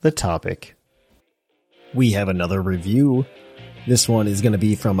to the topic. We have another review. This one is going to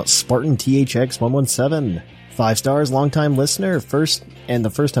be from Spartan THX 117. 5 stars, longtime listener. The first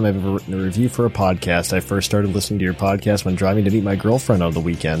time I've ever written a review for a podcast. I first started listening to your podcast when driving to meet my girlfriend on the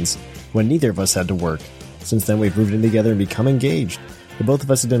weekends, when neither of us had to work. Since then, we've moved in together and become engaged. The both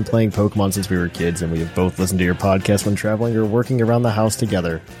of us have been playing Pokemon since we were kids, and we have both listened to your podcast when traveling or working around the house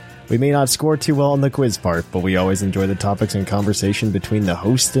together. We may not score too well on the quiz part, but we always enjoy the topics and conversation between the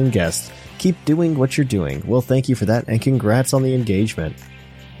host and guests. Keep doing what you're doing. We'll thank you for that, and congrats on the engagement.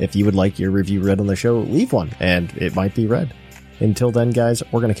 If you would like your review read on the show, leave one, and it might be read. Until then, guys,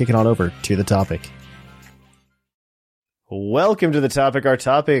 we're going to kick it on over to the topic. Welcome to the topic. Our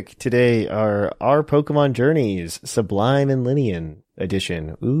topic today are our Pokemon journeys, Sublime and Lynian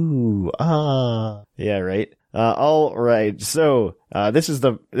edition. Ooh, ah. Yeah, right. All right. So, this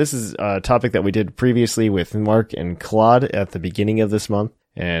is a topic that we did previously with Mark and Claude at the beginning of this month,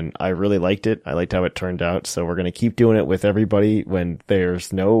 and I really liked it. I liked how it turned out. So we're going to keep doing it with everybody when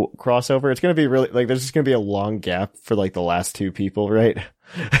there's no crossover. It's going to be really, like, there's just going to be a long gap for, like, the last two people, right?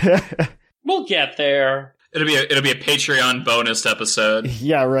 We'll get there. It'll be a Patreon bonus episode.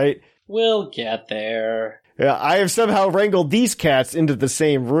 Yeah, right. We'll get there. Yeah, I have somehow wrangled these cats into the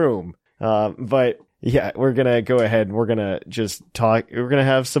same room. But yeah, we're gonna go ahead and we're gonna just talk. We're gonna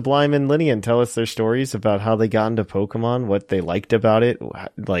have Sublime and Lynian tell us their stories about how they got into Pokemon, what they liked about it,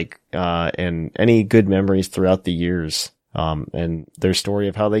 and any good memories throughout the years. And their story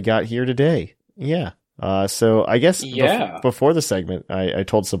of how they got here today. Yeah. So I guess before the segment, I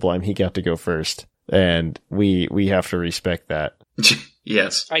told Sublime he got to go first. And we have to respect that.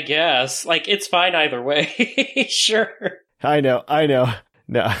 Yes. I guess. Like, it's fine either way. Sure. I know.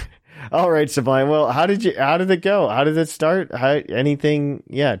 No. All right, Sublime. Well, how did it go? How did it start?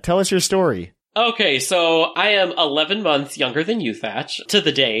 Tell us your story. Okay, so I am 11 months younger than you, Thatch. To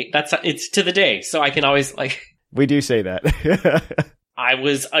the day. It's to the day. So I can always, like... We do say that. I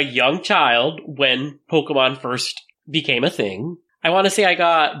was a young child when Pokemon first became a thing. I want to say I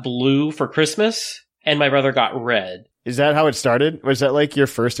got blue for Christmas, and my brother got red. Is that how it started? Was that like your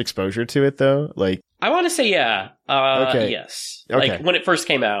first exposure to it, though? Like, I want to say yeah. Okay. Yes. Okay. Like when it first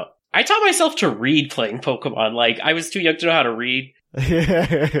came out, I taught myself to read playing Pokemon. Like I was too young to know how to read.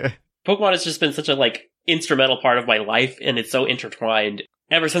 Pokemon has just been such a like instrumental part of my life, and it's so intertwined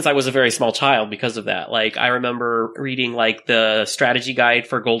ever since I was a very small child because of that. Like I remember reading like the strategy guide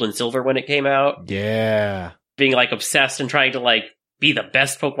for Gold and Silver when it came out. Yeah. Being like obsessed and trying to like be the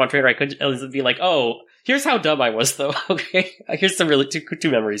best Pokemon trainer I could. Be like, oh, here's how dumb I was though. Okay, here's some really two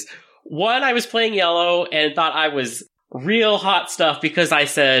memories. One, I was playing Yellow and thought I was real hot stuff because I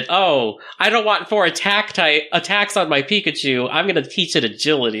said, oh, I don't want 4 attacks on my Pikachu. I'm going to teach it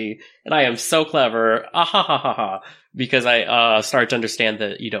agility, and I am so clever. Because I started to understand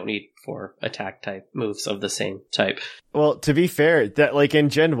that you don't need 4 attack type moves of the same type. Well, to be fair, that like in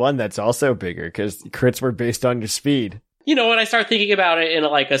Gen 1, that's also bigger because crits were based on your speed. You know, when I start thinking about it in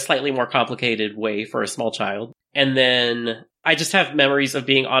like a slightly more complicated way for a small child. And then I just have memories of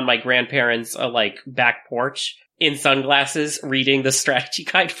being on my grandparents' like back porch in sunglasses reading the strategy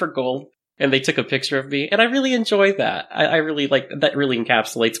guide for Gold. And they took a picture of me, and I really enjoy that. I really like that. Really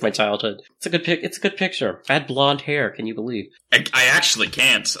encapsulates my childhood. It's a good picture. I had blonde hair. Can you believe? I actually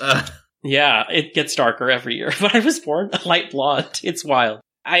can't. Yeah, it gets darker every year, but I was born light blonde. It's wild.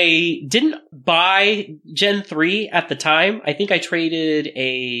 I didn't buy Gen 3 at the time. I think I traded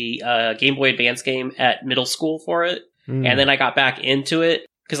a Game Boy Advance game at middle school for it, and then I got back into it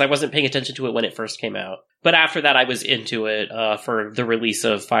because I wasn't paying attention to it when it first came out. But after that, I was into it for the release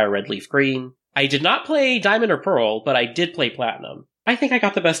of Fire Red Leaf Green. I did not play Diamond or Pearl, but I did play Platinum. I think I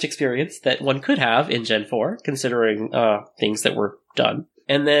got the best experience that one could have in Gen 4, considering things that were done.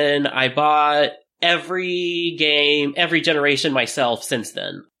 And then I bought every game, every generation myself since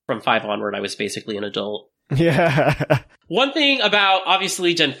then. From 5 onward, I was basically an adult. Yeah. One thing about,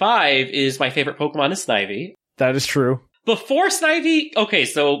 obviously, Gen 5 is my favorite Pokemon is Snivy. That is true. Before Snivy, okay,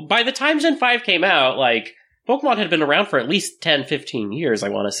 so by the time Gen 5 came out, like, Pokemon had been around for at least 10, 15 years, I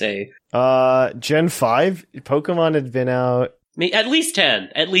want to say. Gen 5? Pokemon had been out... At least 10.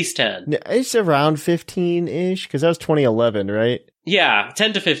 It's around 15-ish, because that was 2011, right? Yeah,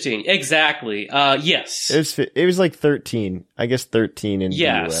 10 to 15. Exactly. Yes. It was like 13. I guess 13 in the US.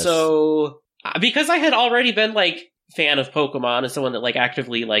 Yeah, so... Because I had already been, like, fan of Pokemon and someone that like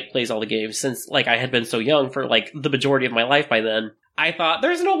actively like plays all the games since like I had been so young for like the majority of my life by then, I thought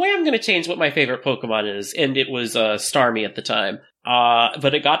there's no way I'm going to change what my favorite Pokemon is, and it was Starmie at the time.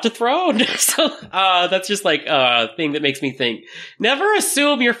 But it got dethroned. So that's just like a thing that makes me think never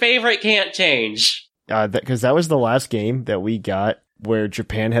assume your favorite can't change. Because that was the last game that we got where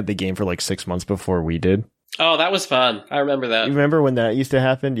Japan had the game for like 6 months before we did. Oh, that was fun. I remember that. You remember when that used to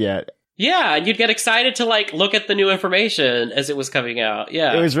happen? Yeah. Yeah, and you'd get excited to, like, look at the new information as it was coming out.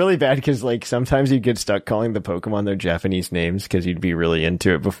 Yeah. It was really bad because, like, sometimes you'd get stuck calling the Pokemon their Japanese names because you'd be really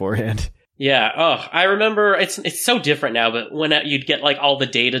into it beforehand. Yeah. Oh, I remember it's so different now, but when you'd get like all the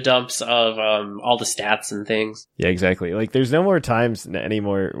data dumps of all the stats and things. Yeah, exactly. Like there's no more times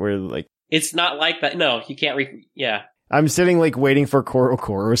anymore where like it's not like that. No, you can't yeah. I'm sitting like waiting for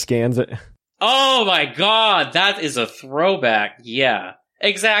Koro scans. Oh my god, that is a throwback. Yeah.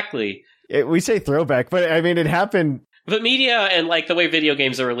 Exactly. We say throwback, but I mean it happened. But media and like the way video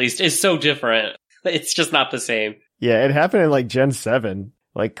games are released is so different. It's just not the same. Yeah, it happened in like Gen 7.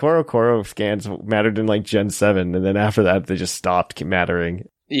 Like, Koro scans mattered in, like, Gen 7, and then after that, they just stopped mattering.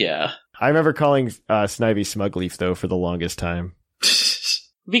 Yeah. I remember calling Snivy Smugleaf, though, for the longest time.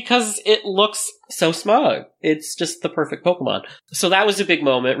 Because it looks so smug. It's just the perfect Pokemon. So that was a big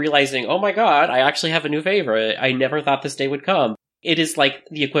moment, realizing, oh my god, I actually have a new favorite. I never thought this day would come. It is like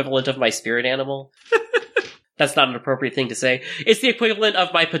the equivalent of my spirit animal. That's not an appropriate thing to say. It's the equivalent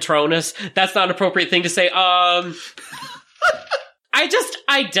of my Patronus. That's not an appropriate thing to say. I just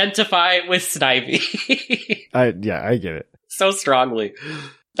identify with Snivy. I get it. So strongly.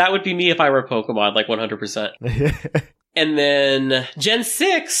 That would be me if I were Pokemon, like 100%. And then Gen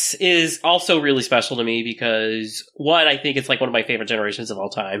 6 is also really special to me because, one, I think it's like one of my favorite generations of all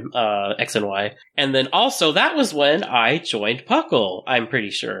time, X and Y. And then also, that was when I joined PUCL, I'm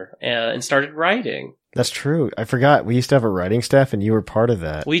pretty sure, and started writing. That's true. I forgot. We used to have a writing staff, and you were part of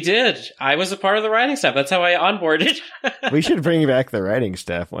that. We did. I was a part of the writing staff. That's how I onboarded. We should bring back the writing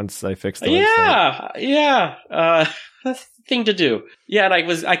staff once I fix the website. Yeah. That's the thing to do. Yeah,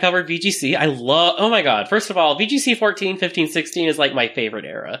 and I covered VGC. Oh my god. First of all, VGC 14, 15, 16 is like my favorite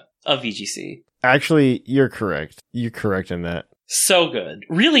era of VGC. Actually, you're correct. You're correct in that. So good.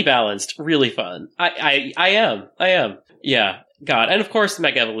 Really balanced. Really fun. I am. Yeah. God. And of course,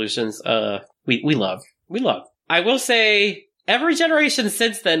 Mega Evolutions, we love. I will say, every generation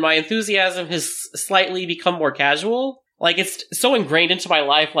since then, my enthusiasm has slightly become more casual. Like, it's so ingrained into my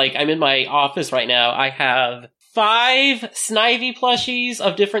life. Like, I'm in my office right now. I have 5 Snivy plushies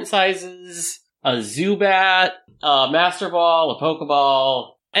of different sizes, a Zubat, a Master Ball, a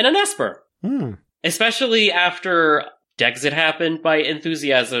Pokeball, and an Esper. Especially after Dexit happened, my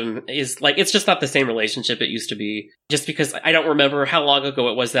enthusiasm is like, it's just not the same relationship it used to be. Just because I don't remember how long ago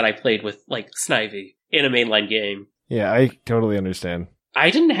it was that I played with, like, Snivy in a mainline game. Yeah, I totally understand. I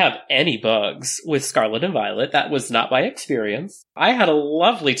didn't have any bugs with Scarlet and Violet. That was not my experience. I had a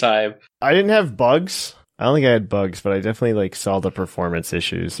lovely time. I didn't have bugs. I don't think I had bugs, but I definitely, like, saw the performance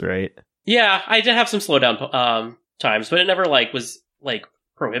issues, right? Yeah, I did have some slowdown times, but it never, like, was, like,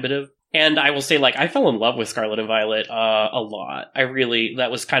 prohibitive. And I will say, like, I fell in love with Scarlet and Violet a lot. That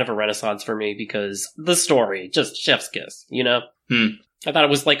was kind of a renaissance for me because the story, just chef's kiss, you know? I thought it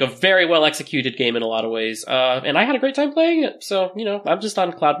was, like, a very well-executed game in a lot of ways. And I had a great time playing it. So, you know, I'm just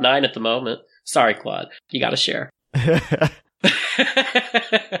on Cloud 9 at the moment. Sorry, Claude. You gotta share.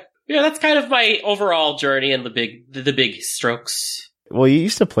 Yeah, that's kind of my overall journey and the big strokes. Well, you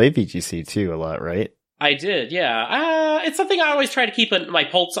used to play VGC, too, a lot, right? I did, yeah. It's something I always try to keep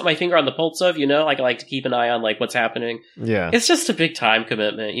my finger on the pulse of, you know? Like, I like to keep an eye on, like, what's happening. Yeah. It's just a big time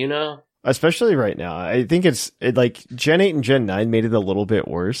commitment, you know? Especially right now. I think like, Gen 8 and Gen 9 made it a little bit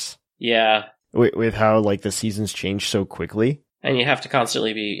worse. Yeah. With how, like, the seasons change so quickly. And you have to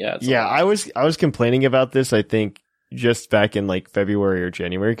constantly be, yeah, I was complaining about this, I think, just back in, like, February or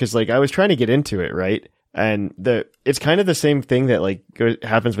January, because, like, I was trying to get into it, right? And it's kind of the same thing that, like,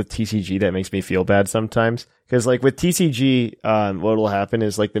 happens with TCG that makes me feel bad sometimes. Because, like, with TCG, what will happen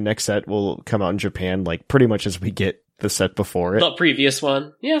is, like, the next set will come out in Japan, like, pretty much as we get the set before it. The previous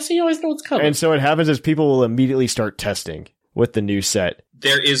one. Yeah, so you always know what's coming. And so what happens is people will immediately start testing with the new set.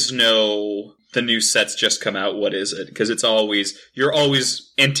 There is no... The new set's just come out, what is it? Because you're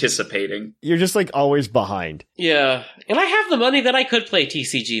always anticipating. You're just, like, always behind. Yeah. And I have the money that I could play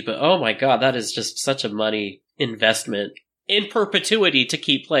TCG, but oh my god, that is just such a money investment in perpetuity to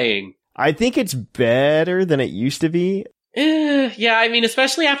keep playing. I think it's better than it used to be. Yeah, I mean,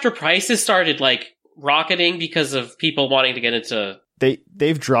 especially after prices started, like, rocketing because of people wanting to get into...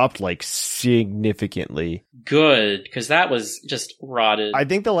 They've dropped, like, significantly. Good, because that was just rotted. I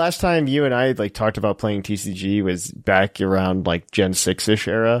think the last time you and I, like, talked about playing TCG was back around, like, Gen 6-ish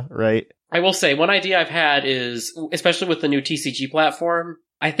era, right? I will say, one idea I've had is, especially with the new TCG platform,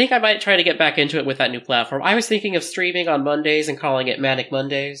 I think I might try to get back into it with that new platform. I was thinking of streaming on Mondays and calling it Manic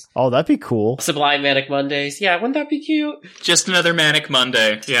Mondays. Oh, that'd be cool. Sublime Manic Mondays. Yeah, wouldn't that be cute? Just another Manic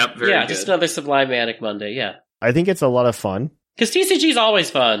Monday. Yeah, very good. Just another Sublime Manic Monday, yeah. I think it's a lot of fun. Because TCG's always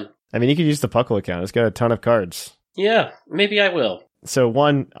fun. I mean, you could use the PUCL account. It's got a ton of cards. Yeah, maybe I will. So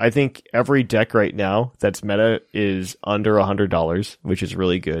one, I think every deck right now that's meta is under $100, which is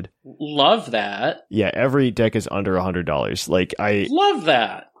really good. Love that. Yeah, every deck is under $100. Like, love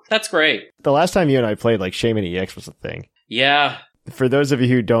that. That's great. The last time you and I played, like, Shaman EX was a thing. Yeah. For those of you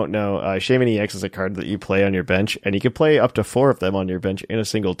who don't know, Shaman EX is a card that you play on your bench, and you can play up to 4 of them on your bench in a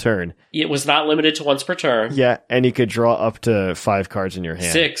single turn. It was not limited to once per turn. Yeah, and you could draw up to 5 cards in your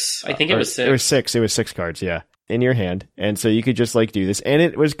hand. 6. I think it was 6. It was 6. It was 6 cards, yeah, in your hand. And so you could just, like, do this. And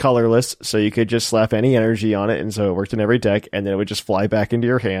it was colorless, so you could just slap any energy on it, and so it worked in every deck, and then it would just fly back into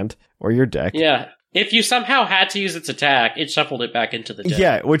your hand or your deck. Yeah. If you somehow had to use its attack, it shuffled it back into the deck.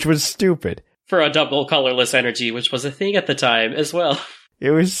 Yeah, which was stupid. For a double colorless energy, which was a thing at the time as well.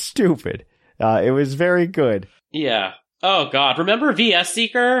 It was stupid. It was very good. Yeah. Oh, God. Remember VS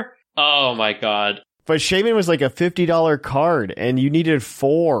Seeker? Oh, my God. But Shaman was like a $50 card, and you needed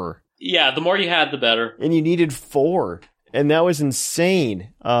 4. Yeah, the more you had, the better. And you needed 4. And that was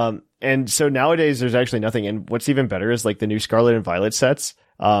insane. And so nowadays, there's actually nothing. And what's even better is, like, the new Scarlet and Violet sets.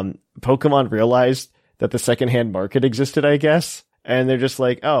 Pokemon realized that the secondhand market existed, I guess. And they're just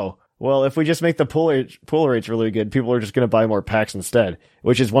like, oh, well, if we just make the pull rates really good, people are just going to buy more packs instead,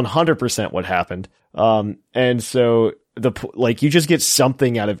 which is 100% what happened. And so you just get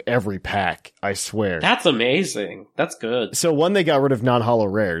something out of every pack, I swear. That's amazing. That's good. So one, they got rid of non-holo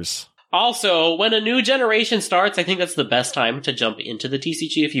rares. Also, when a new generation starts, I think that's the best time to jump into the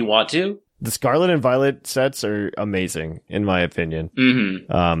TCG if you want to. The Scarlet and Violet sets are amazing, in my opinion.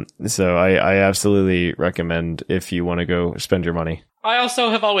 Mm-hmm. So I absolutely recommend if you want to go spend your money. I also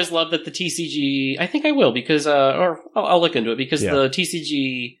have always loved that the TCG, I think I will, because, or I'll look into it, because the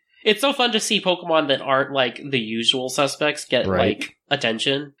TCG, it's so fun to see Pokemon that aren't, like, the usual suspects get, like,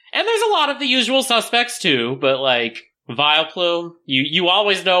 attention. And there's a lot of the usual suspects, too, but, like, Vileplume, you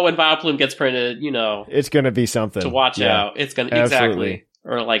always know when Vileplume gets printed, you know. It's gonna be something. To watch out. It's gonna, exactly.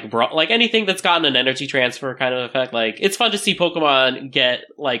 Or, like anything that's gotten an energy transfer kind of effect. Like, it's fun to see Pokemon get,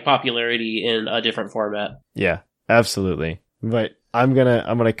 like, popularity in a different format. Yeah, absolutely. But I'm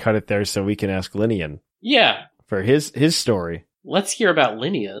gonna cut it there so we can ask Lynian. Yeah. For his story. Let's hear about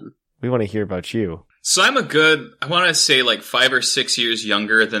Lynian. We want to hear about you. So I'm I want to say like 5 or 6 years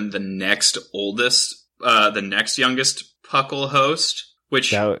younger than the next youngest Puckle host,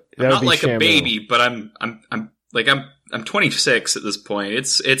 which I'm not like Shamu. A baby, but I'm 26 at this point.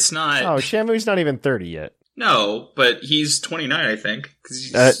 It's not. Oh, Shamu's not even 30 yet. No, but he's 29, I think.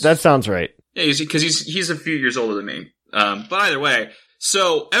 That sounds right. Yeah, because he's a few years older than me. But either way,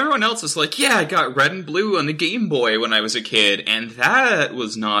 so everyone else is like, yeah, I got Red and Blue on the Game Boy when I was a kid, and that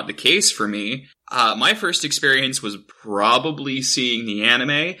was not the case for me. My first experience was probably seeing the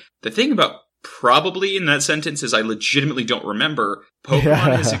anime. The thing about probably in that sentence is I legitimately don't remember.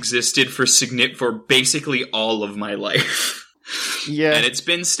 Pokemon has existed for basically all of my life. Yeah. And it's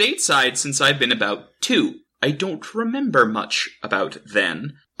been stateside since I've been about 2. I don't remember much about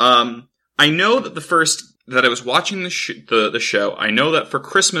then. I know that I was watching the show. I know that for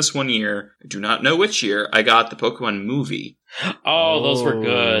Christmas one year, I do not know which year, I got the Pokemon movie. Oh, those were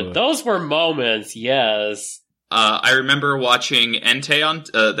good. Those were moments, yes. I remember watching the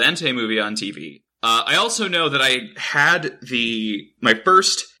Entei movie on TV. I also know that I had my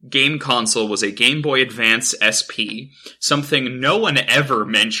first game console was a Game Boy Advance SP, something no one ever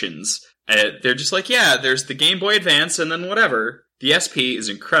mentions. They're just like, yeah, there's the Game Boy Advance and then whatever. The SP is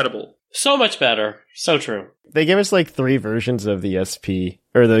incredible. So much better. So true. They gave us like 3 versions of the SP,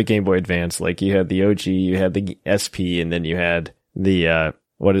 or the Game Boy Advance. Like you had the OG, you had the SP, and then you had the,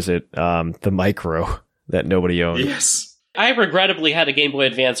 the Micro that nobody owned. Yes. I regrettably had a Game Boy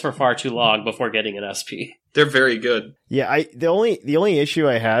Advance for far too long before getting an SP. They're very good. Yeah, the only issue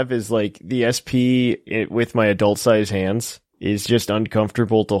I have is like the SP with my adult size hands is just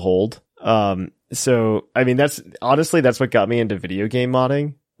uncomfortable to hold. So I mean that's what got me into video game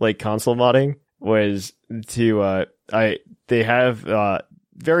modding, like console modding, was to they have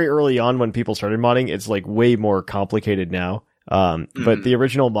very early on when people started modding, it's like way more complicated now. But the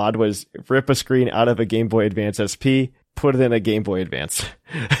original mod was rip a screen out of a Game Boy Advance SP, put it in a Game Boy Advance.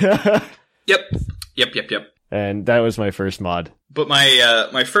 Yep. And that was my first mod. But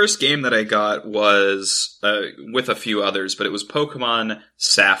my first game that I got was with a few others, but it was Pokemon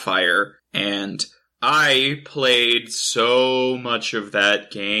Sapphire, and I played so much of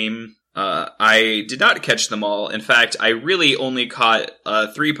that game. I did not catch them all. In fact, I really only caught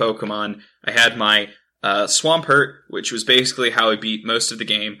 3 Pokemon. I had my Swampert, which was basically how I beat most of the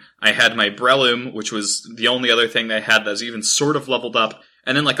game. I had my Breloom, which was the only other thing that I had that was even sort of leveled up.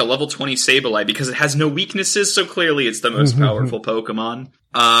 And then like a level 20 Sableye, because it has no weaknesses, so clearly it's the most powerful Pokemon.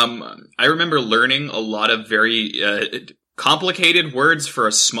 I remember learning a lot of very complicated words for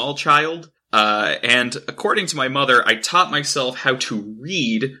a small child. And according to my mother, I taught myself how to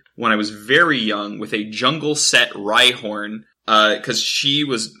read when I was very young with a Jungle Set Rhyhorn, because she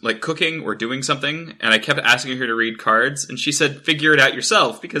was like cooking or doing something, and I kept asking her to read cards, and she said, figure it out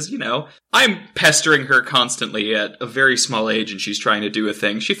yourself, because, I'm pestering her constantly at a very small age, and she's trying to do a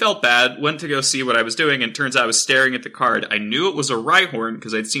thing. She felt bad, went to go see what I was doing, and turns out I was staring at the card. I knew it was a Rhyhorn,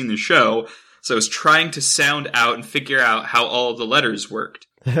 because I'd seen the show, so I was trying to sound out and figure out how all of the letters worked.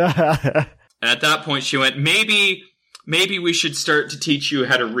 And at that point, she went, maybe we should start to teach you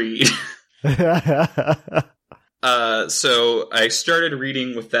how to read. So I started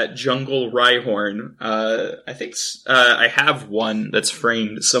reading with that jungle Rhyhorn. I think I have one that's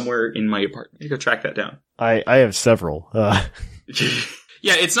framed somewhere in my apartment. You go track that down. I have several.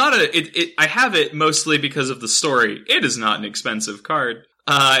 Yeah, it's not I have it mostly because of the story. It is not an expensive card.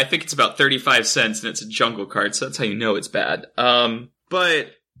 I think it's about 35 cents, and it's a jungle card, so that's how you know it's bad.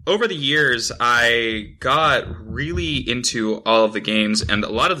 But over the years, I got really into all of the games, and a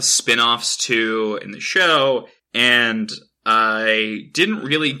lot of the spin-offs, too, in the show. And I didn't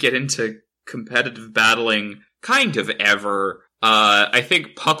really get into competitive battling kind of ever. I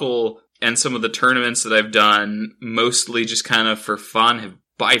think PUCL and some of the tournaments that I've done, mostly just kind of for fun, have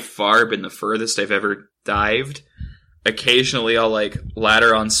by far been the furthest I've ever dived. Occasionally I'll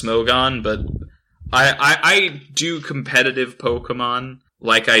ladder on Smogon, but I do competitive Pokemon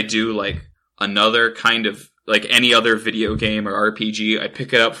like I do another kind of any other video game or RPG. I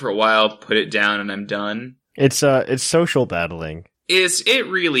pick it up for a while, put it down, and I'm done. It's social battling. It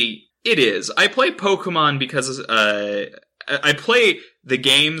is. I play Pokemon because I play the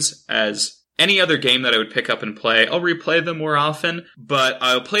games as any other game that I would pick up and play. I'll replay them more often, but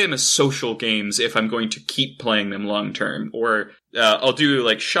I'll play them as social games if I'm going to keep playing them long term. Or I'll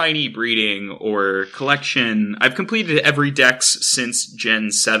do shiny breeding or collection. I've completed every dex since Gen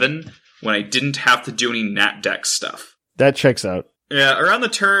 7 when I didn't have to do any Nat Dex stuff. That checks out. Yeah, around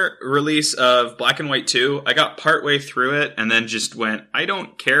the release of Black and White 2, I got partway through it and then just went, I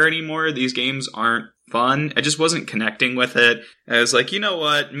don't care anymore. These games aren't fun. I just wasn't connecting with it. I was like, you know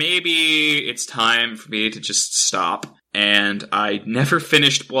what? Maybe it's time for me to just stop. And I never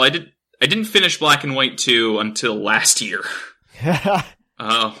finished. Well, I didn't finish Black and White 2 until last year.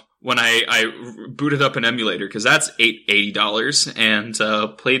 When I booted up an emulator, because that's $80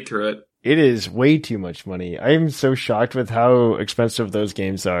 and played through it. It is way too much money. I am so shocked with how expensive those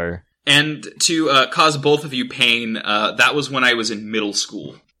games are. And to cause both of you pain, that was when I was in middle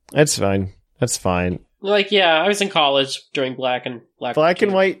school. That's fine. I was in college during Black and White. Black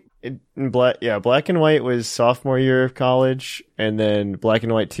and White was sophomore year of college, and then Black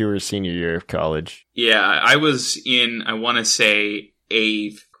and White 2 was senior year of college. Yeah, I was in, I want to say,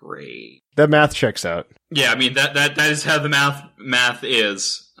 8th grade. The math checks out. Yeah, I mean, that is how the math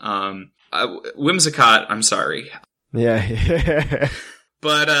is. Whimsicott, I'm sorry. Yeah.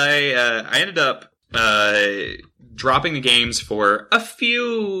 But I ended up dropping the games for a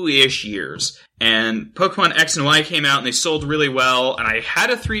few-ish years. And Pokemon X and Y came out, and they sold really well. And I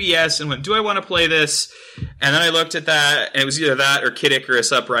had a 3DS and went, do I want to play this? And then I looked at that, and it was either that or Kid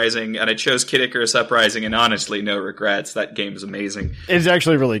Icarus Uprising. And I chose Kid Icarus Uprising, and honestly, no regrets. That game is amazing. It's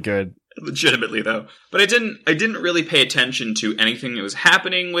actually really good. Legitimately, though. But I didn't really pay attention to anything that was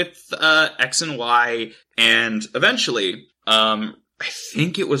happening with X and Y. And eventually, I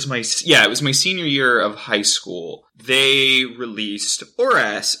think it was my senior year of high school. They released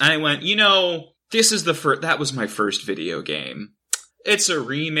ORAS, and I went, that was my first video game. It's a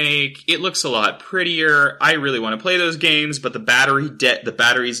remake. It looks a lot prettier. I really want to play those games, but the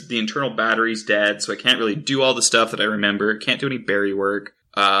internal battery's dead, so I can't really do all the stuff that I remember. Can't do any berry work.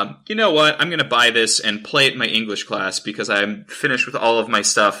 You know what? I'm going to buy this and play it in my English class because I'm finished with all of my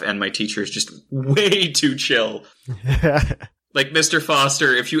stuff, and my teacher is just way too chill. Mr.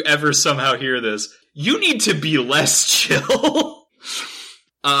 Foster, if you ever somehow hear this, you need to be less chill.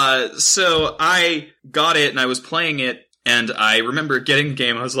 So I got it and I was playing it, and I remember getting the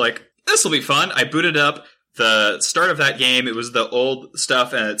game. I was like, this will be fun. I booted up the start of that game. It was the old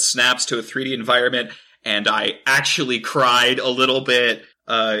stuff, and it snaps to a 3D environment, and I actually cried a little bit.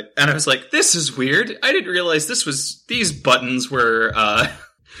 And I was like, this is weird. I didn't realize these buttons were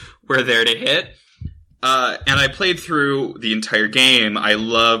there to hit. And I played through the entire game. I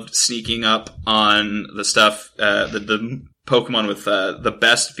loved sneaking up on the stuff, the Pokemon with the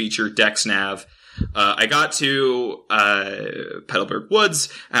best featured Dex Nav. I got to Petalburg Woods.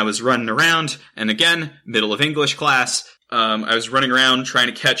 I was running around, and again, middle of English class. I was running around trying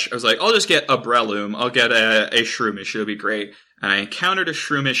to catch. I was like, I'll just get a Breloom. I'll get a Shroomish. It'll be great. And I encountered a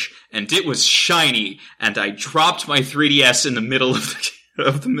Shroomish, and it was shiny. And I dropped my 3DS in the middle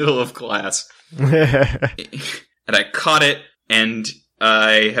of the middle of class. And I caught it, and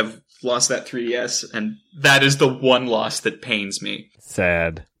I have lost that 3DS, and that is the one loss that pains me.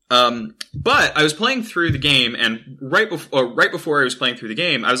 Sad. But I was playing through the game, and right before I was playing through the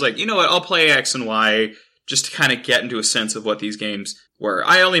game, I was like, you know what, I'll play X and Y just to kind of get into a sense of what these games were.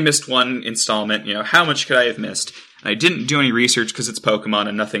 I only missed one installment, how much could I have missed? And I didn't do any research because it's Pokemon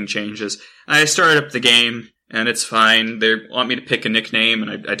and nothing changes. And I started up the game, and it's fine. They want me to pick a nickname,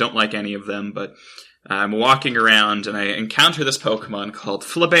 and I don't like any of them, but I'm walking around, and I encounter this Pokemon called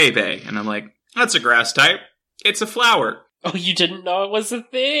Flabebe, and I'm like, that's a grass type. It's a flower. Oh, you didn't know it was a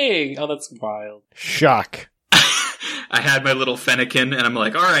thing. Oh, that's wild. Shock. I had my little Fennekin, and I'm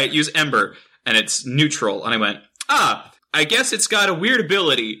like, all right, use Ember. And it's neutral. And I went, I guess it's got a weird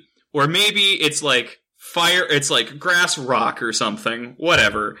ability. Or maybe it's like fire, it's like grass rock or something.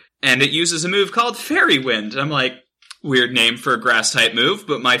 Whatever. And it uses a move called Fairy Wind. And I'm like, weird name for a grass type move,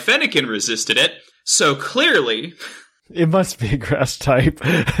 but my Fennekin resisted it. So clearly... It must be a grass type.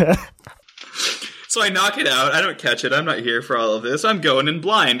 So I knock it out. I don't catch it. I'm not here for all of this. I'm going in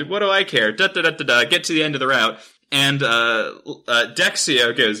blind. What do I care? Da-da-da-da-da. Get to the end of the route. And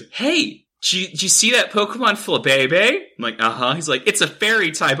Dexio goes, hey, did you see that Pokemon Flabebe? I'm like, uh-huh. He's like, it's a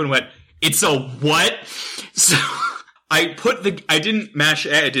fairy type. And went, it's a what? So I didn't mash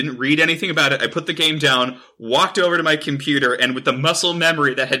A. I didn't read anything about it. I put the game down, walked over to my computer, and with the muscle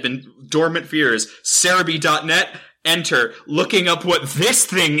memory that had been dormant for years, Cerebi.net, enter, looking up what this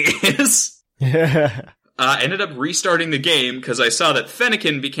thing is. Yeah. I ended up restarting the game because I saw that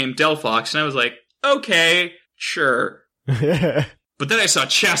Fennekin became Delphox, and I was like, okay, sure. But then I saw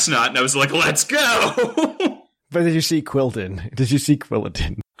Chestnut, and I was like, let's go! But did you see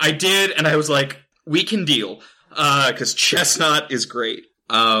Quilladin? I did, and I was like, we can deal. Because Chestnut is great.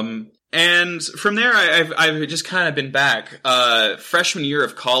 And from there, I've just kind of been back. Freshman year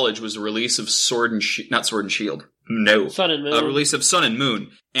of college was the release of not Sword and Shield. No. Sun and Moon. Release of Sun and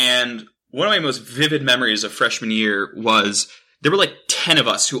Moon. And one of my most vivid memories of freshman year was there were like 10 of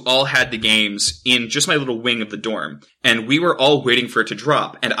us who all had the games in just my little wing of the dorm. And we were all waiting for it to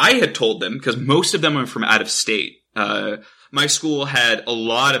drop. And I had told them, because most of them were from out of state. My school had a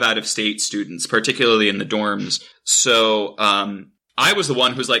lot of out-of-state students, particularly in the dorms. So I was the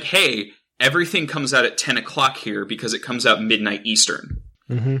one who was like, hey, everything comes out at 10 o'clock here because it comes out midnight Eastern.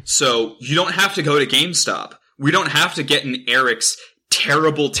 Mm-hmm. So you don't have to go to GameStop. We don't have to get in Eric's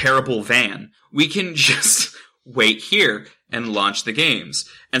terrible, terrible van. We can just wait here and launch the games.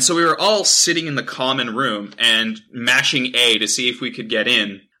 And so we were all sitting in the common room and mashing A to see if we could get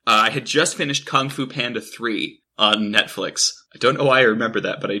in. I had just finished Kung Fu Panda 3. On Netflix. I don't know why I remember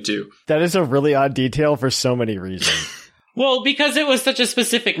that, but I do. That is a really odd detail for so many reasons. Well, because it was such a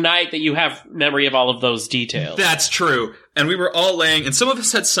specific night that you have memory of all of those details. That's true. And we were all laying, and some of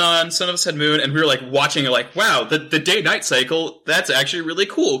us had sun, some of us had moon, and we were like watching it like, wow, the day-night cycle, that's actually really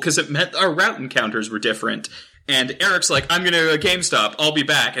cool, because it meant our route encounters were different. And Eric's like, I'm going to GameStop, I'll be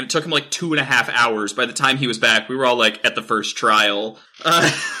back. And it took him like 2.5 hours. By the time he was back, we were all like at the first trial.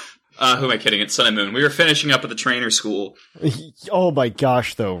 Who am I kidding? It's Sun and Moon. We were finishing up at the trainer school. Oh my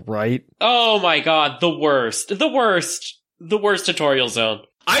gosh, though, right? Oh my god, the worst. The worst tutorial zone.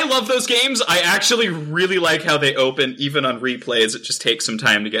 I love those games. I actually really like how they open, even on replays. It just takes some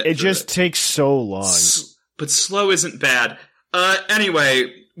time to get through. It just takes so long. But slow isn't bad.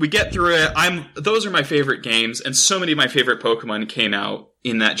 Anyway, we get through it. Those are my favorite games, and so many of my favorite Pokemon came out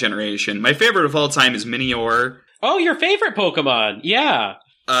in that generation. My favorite of all time is Minior. Oh, your favorite Pokemon. Yeah.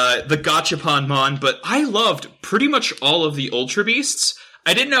 The Gachapon, but I loved pretty much all of the Ultra Beasts.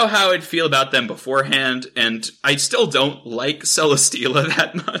 I didn't know how I'd feel about them beforehand, and I still don't like Celesteela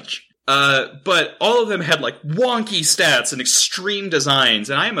that much. But all of them had like wonky stats and extreme designs,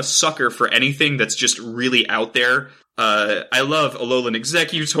 and I am a sucker for anything that's just really out there. I love Alolan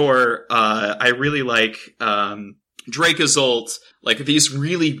Executor. I really like Dracozolt. Like these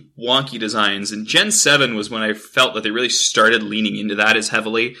really wonky designs. And Gen 7 was when I felt that they really started leaning into that as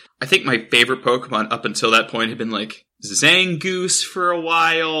heavily. I think my favorite Pokemon up until that point had been like Zangoose for a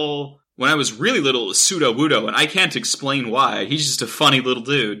while. When I was really little, it was Sudowoodo, and I can't explain why. He's just a funny little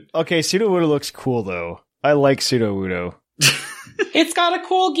dude. Okay, Sudowoodo looks cool though. I like Sudowoodo. It's got a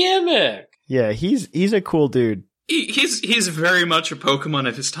cool gimmick. Yeah, he's a cool dude. He's very much a Pokemon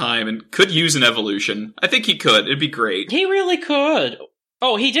of his time and could use an evolution. I think he could. It'd be great. He really could.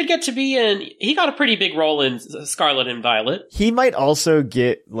 Oh, he did get to be he got a pretty big role in Scarlet and Violet. He might also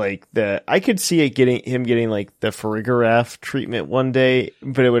get, like, I could see him getting, like, the Farigiraf treatment one day,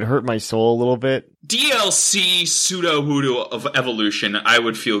 but it would hurt my soul a little bit. DLC Sudowoodo of evolution, I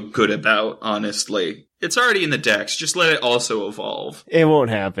would feel good about, honestly. It's already in the decks. Just let it also evolve. It won't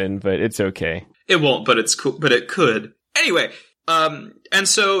happen, but it's okay. It won't, but it's cool. But it could. Anyway, And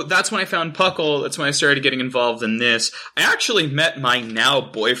so that's when I found PUCL. That's when I started getting involved in this. I actually met my now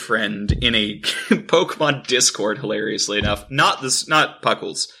boyfriend in a Pokemon Discord, hilariously enough. Not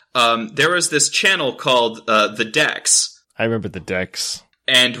PUCL's. There was this channel called, The Dex. I remember the Dex.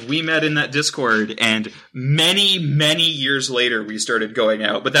 And we met in that Discord, and many, many years later we started going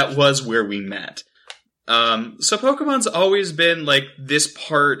out, but that was where we met. So Pokemon's always been, like, this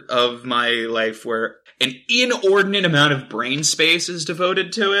part of my life where an inordinate amount of brain space is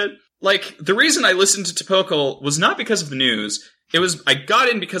devoted to it. Like, the reason I listened to PUCL was not because of the news. I got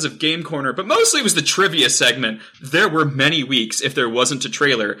in because of Game Corner, but mostly it was the trivia segment. There were many weeks, if there wasn't a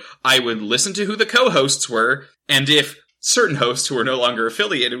trailer, I would listen to who the co-hosts were, and if certain hosts who were no longer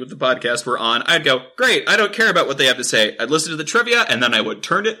affiliated with the podcast were on, I'd go, great, I don't care about what they have to say. I'd listen to the trivia, and then I would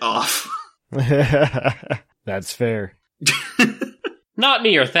turn it off. That's fair. Not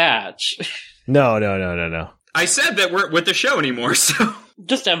me or Thatch. No. I said that we're with the show anymore, so...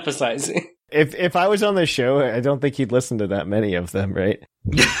 Just emphasizing. If I was on the show, I don't think he'd listen to that many of them, right?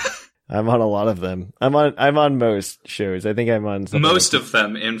 I'm on a lot of them. I'm on most shows. I think I'm on something most of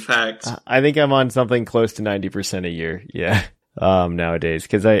them, in fact. I think I'm on something close to 90% a year. Yeah. Nowadays,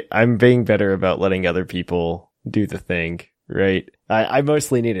 because I'm being better about letting other people do the thing, right? I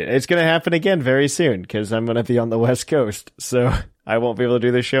mostly need it. It's going to happen again very soon because I'm going to be on the West Coast, so I won't be able to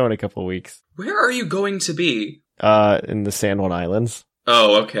do the show in a couple of weeks. Where are you going to be? In the San Juan Islands.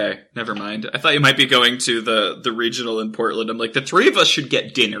 Oh, okay. Never mind. I thought you might be going to the regional in Portland. I'm like, the three of us should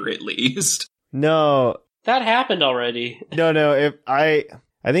get dinner at least. No. That happened already. No. I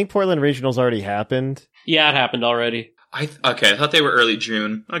think Portland Regional's already happened. Yeah, it happened already. I thought they were early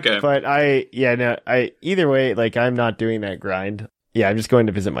June. Okay. But either way, like, I'm not doing that grind. Yeah, I'm just going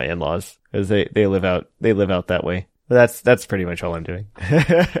to visit my in-laws because they live out that way. But that's pretty much all I'm doing.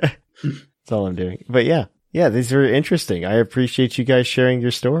 That's all I'm doing. But yeah, these are interesting. I appreciate you guys sharing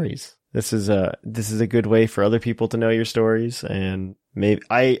your stories. This is a good way for other people to know your stories, and maybe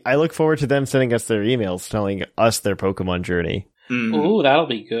I look forward to them sending us their emails telling us their Pokemon journey. Ooh, that'll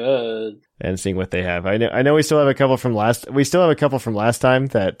be good. And seeing what they have. I know we still have a couple from last time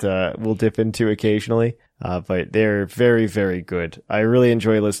that we'll dip into occasionally. But they're very, very good. I really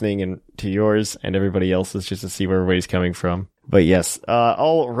enjoy listening to yours and everybody else's just to see where everybody's coming from. But yes,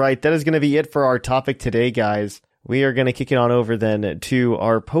 all right. That is going to be it for our topic today, guys. We are going to kick it on over then to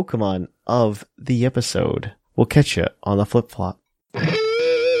our Pokemon of the episode. We'll catch you on the flip-flop.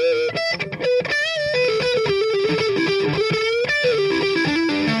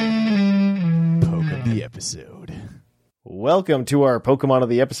 Episode. Welcome to our Pokemon of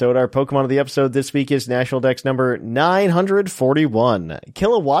the episode. Our Pokemon of the episode this week is National Dex number 941,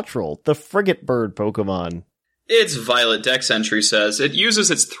 Kilowattrel, the frigate bird Pokemon. Its Violet Dex entry says it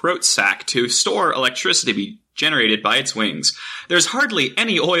uses its throat sac to store electricity generated by its wings. There's hardly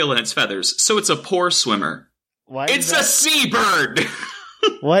any oil in its feathers, so it's a poor swimmer. Why it's a seabird!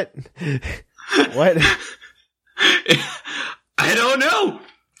 What? What? I don't know.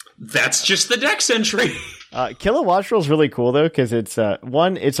 That's just the Dex entry. Kilowattrel is really cool though, because it's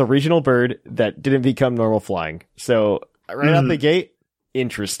it's a regional bird that didn't become normal flying. So right out the gate,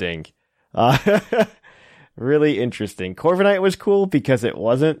 interesting. Really interesting. Corviknight was cool because it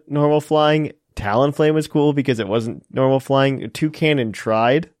wasn't normal flying. Talonflame was cool because it wasn't normal flying. Toucannon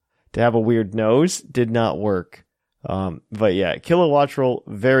tried to have a weird nose, did not work. But yeah, Kilowattrel,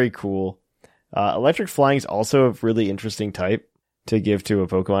 very cool. Electric flying is also a really interesting type to give to a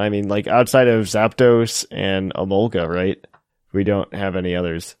Pokemon. I mean, like, outside of Zapdos and Emolga, right? We don't have any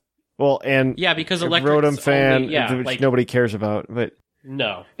others. Well, and yeah, because electric Rotom fan, only, which nobody cares about, but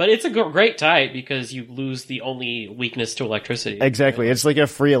no. But it's a great type because you lose the only weakness to electricity. Exactly. It's like a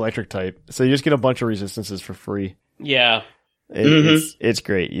free electric type. So you just get a bunch of resistances for free. Yeah. It's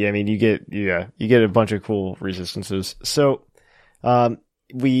great. Yeah, I mean, you get a bunch of cool resistances. So,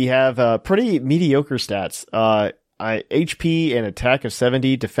 we have pretty mediocre stats. HP and attack of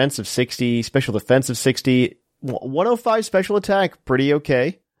 70, defense of 60, special defense of 60, 105 special attack, pretty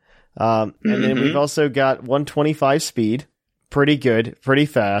okay. And then we've also got 125 speed, pretty good, pretty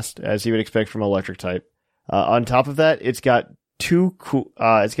fast, as you would expect from electric type. On top of that, it's got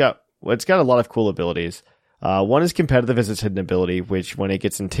it's got a lot of cool abilities. One is competitive as its hidden ability, which when it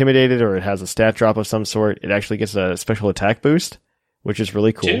gets intimidated or it has a stat drop of some sort, it actually gets a special attack boost, which is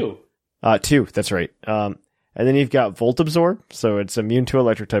really cool. Two, that's right. And then you've got Volt Absorb, so it's immune to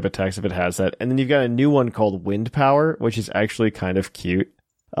electric type attacks if it has that. And then you've got a new one called Wind Power, which is actually kind of cute.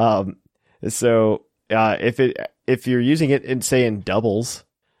 If you're using it in doubles,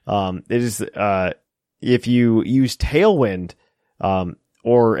 it is if you use Tailwind,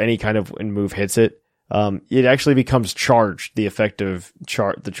 or any kind of move hits it, it actually becomes charged, the effective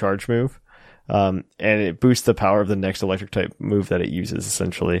the charge move. And it boosts the power of the next electric type move that it uses,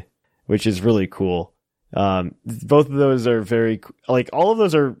 essentially, which is really cool. Both of those are all of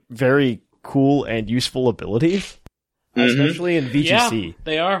those are very cool and useful abilities, especially in VGC. Yeah,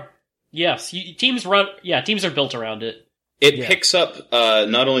 they are. Yes, teams are built around it. It picks up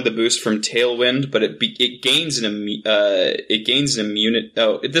not only the boost from Tailwind, but it gains an immunity.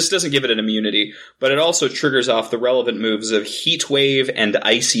 Oh, this doesn't give it an immunity, but it also triggers off the relevant moves of Heat Wave and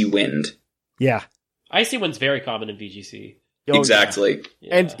Icy Wind. Yeah, Icy Wind's very common in VGC. Oh, exactly.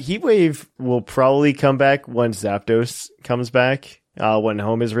 Yeah. And Heat Wave will probably come back once Zapdos comes back, when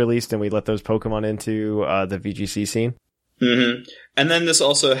Home is released and we let those Pokemon into the VGC scene. Mm-hmm. And then this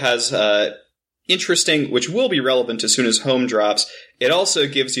also has interesting, which will be relevant as soon as Home drops. It also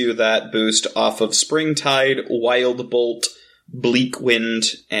gives you that boost off of Springtide, Wild Bolt, Bleak Wind,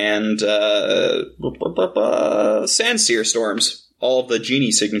 and Sandsear Storms. All of the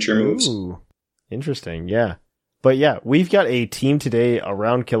Genie signature moves. Ooh, interesting, yeah. But yeah, we've got a team today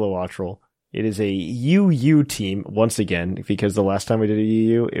around Kilowattrel. It is a UU team, once again, because the last time we did a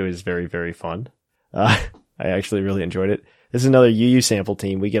UU, it was very, very fun. I actually really enjoyed it. This is another UU sample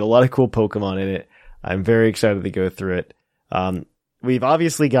team. We get a lot of cool Pokemon in it. I'm very excited to go through it. We've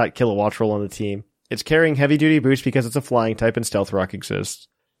obviously got Kilowattrel on the team. It's carrying heavy duty boost because it's a flying type and Stealth Rock exists.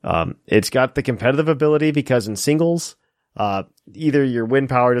 It's got the competitive ability because in singles, either your wind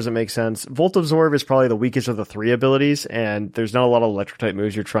power doesn't make sense. Volt Absorb is probably the weakest of the three abilities, and there's not a lot of electric type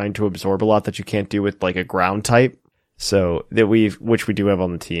moves you're trying to absorb a lot that you can't do with like a ground type. So which we do have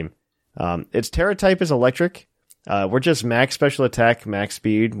on the team. Its Terra type is electric. We're just max special attack, max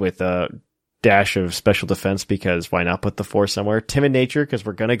speed with a dash of special defense because why not put the 4 somewhere? Timid nature because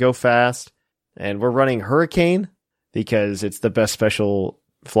we're gonna go fast, and we're running Hurricane because it's the best special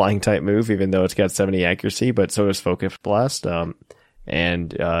flying type move, even though it's got 70 accuracy, but so does Focus Blast. And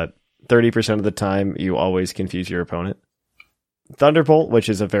 30% of the time you always confuse your opponent. Thunderbolt, which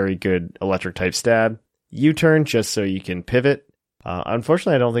is a very good electric type stab. U-turn just so you can pivot.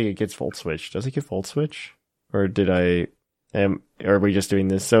 Unfortunately, I don't think it gets Volt Switch. Does it get Volt Switch? Or are we just doing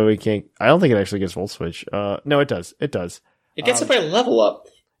this so we can't? I don't think it actually gets Volt Switch. No, it does. It does. It gets it by level up.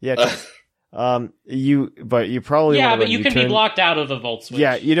 Yeah. It does. You probably but you can be blocked out of the Volt Switch.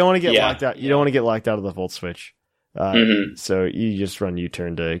 Yeah, you don't want to get locked out. You don't want to get locked out of the Volt Switch. So you just run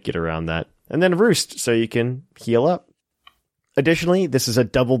U-turn to get around that, and then Roost so you can heal up. Additionally, this is a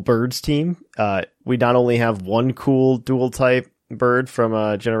double birds team. We not only have one cool dual type bird from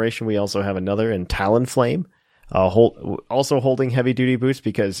a generation, we also have another in Talonflame. Also holding heavy duty boost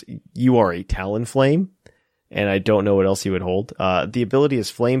because you are a Talonflame, and I don't know what else you would hold. The ability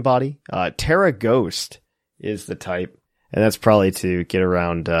is Flame Body. Terra Ghost is the type, and that's probably to get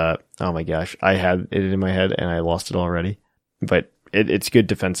around. Oh my gosh, I had it in my head and I lost it already, but it's good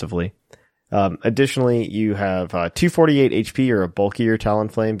defensively. Additionally, you have 248 HP or a bulkier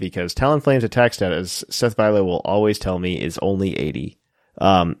Talonflame because Talonflame's attack stat, as Seth Bilo will always tell me, is only 80.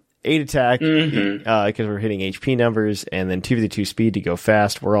 8 attack because we're hitting HP numbers, and then 252 speed to go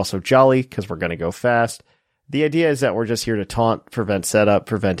fast. We're also Jolly because we're going to go fast. The idea is that we're just here to taunt, prevent setup,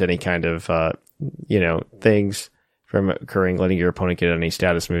 prevent any kind of things from occurring, letting your opponent get any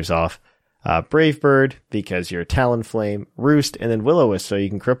status moves off. Brave Bird because you're Talonflame, Roost, and then Will-O-Wisp so you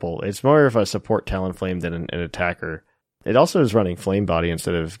can cripple. It's more of a support Talonflame than an attacker. It also is running Flame Body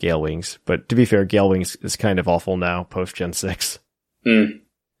instead of Gale Wings, but to be fair, Gale Wings is kind of awful now, post Gen 6.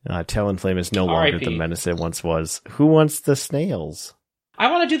 Talonflame is no longer the menace it once was. Who wants the snails? I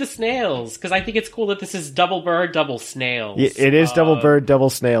want to do the snails, because I think it's cool that this is double bird, double snails. It is double bird, double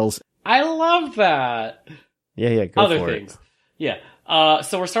snails. I love that. Yeah, go Other for things. it. Yeah.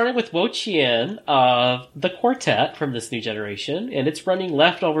 So we're starting with Wo-Chien of the Quartet from this new generation, and it's running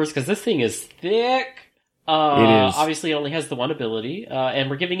leftovers because this thing is thick. It is. Obviously, it only has the one ability, and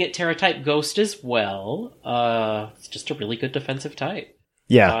we're giving it Terra type Ghost as well. It's just a really good defensive type.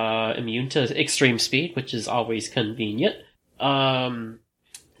 Yeah. Immune to extreme speed, which is always convenient.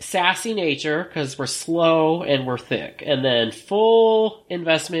 Sassy nature, because we're slow and we're thick. And then full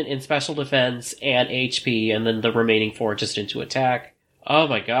investment in special defense and HP, and then the remaining 4 just into attack. Oh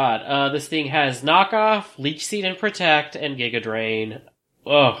my god. This thing has knockoff, leech seed and protect, and Giga Drain.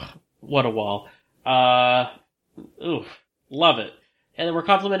 Ugh, what a wall. Love it. And then we're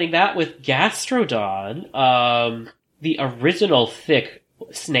complementing that with Gastrodon, the original thick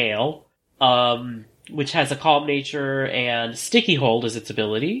snail, which has a calm nature and sticky hold as its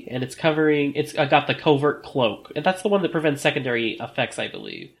ability, and it's got the covert cloak, and that's the one that prevents secondary effects, I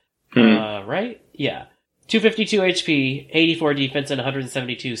believe. Right? Yeah. 252 HP, 84 defense, and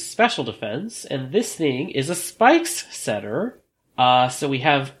 172 special defense. And this thing is a spikes setter. So we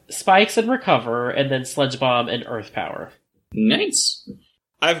have spikes and recover, and then sludge bomb and earth power. Nice.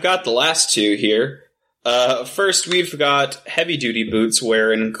 I've got the last two here. First, we've got heavy-duty boots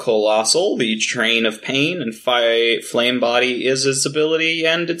wearing Colossal. The Train of Pain and Flame Body is its ability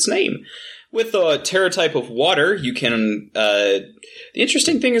and its name. With the Terra type of water, you can... the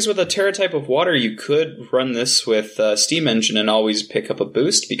interesting thing is with a Terra type of water, you could run this with Steam Engine and always pick up a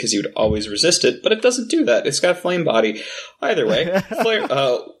boost because you would always resist it, but it doesn't do that. It's got Flame Body. Either way.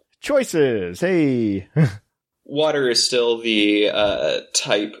 Choices! Hey! Water is still the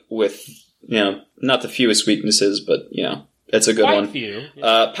type with, not the fewest weaknesses, but, it's a good Quite one. few.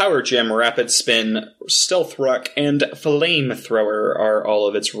 Yeah. Power Gem, Rapid Spin, Stealth Rock, and Flamethrower are all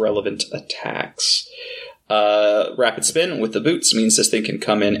of its relevant attacks. Rapid Spin with the boots means this thing can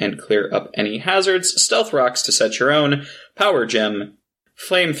come in and clear up any hazards. Stealth Rocks to set your own. Power Gem,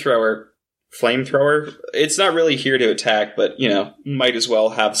 Flamethrower, it's not really here to attack, but, might as well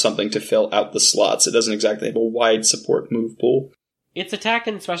have something to fill out the slots. It doesn't exactly have a wide support move pool. Its attack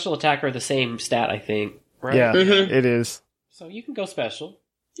and special attack are the same stat, I think. Right? Yeah, It is. So you can go special.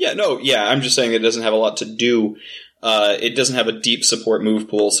 I'm just saying it doesn't have a lot to do. It doesn't have a deep support move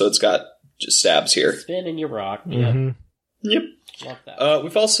pool, so it's got just stabs here. Spin in your rock. Mm-hmm. Yep. Love that.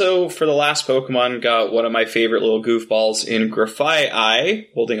 We've also, for the last Pokemon, got one of my favorite little goofballs in Grafai,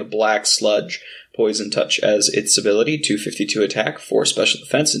 holding a black sludge. Poison Touch as its ability, 252 attack, 4 special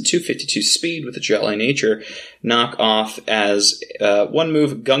defense, and 252 speed with a Jolly Nature. Knock off as one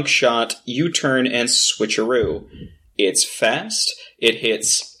move, Gunk Shot, U-Turn, and Switcheroo. It's fast, it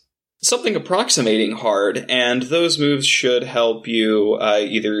hits something approximating hard, and those moves should help you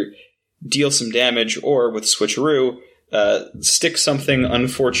either deal some damage or, with Switcheroo, stick something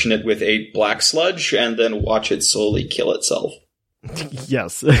unfortunate with a black sludge and then watch it slowly kill itself.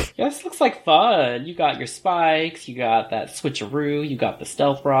 Yes. Yeah, this looks like fun. You got your spikes, you got that switcheroo, you got the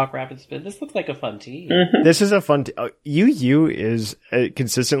stealth rock, rapid spin. This looks like a fun team. Mm-hmm. This is a fun UU is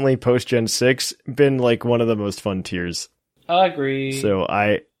consistently post Gen 6 been like one of the most fun tiers. Agree. So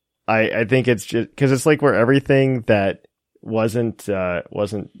I think it's just because it's like where everything that wasn't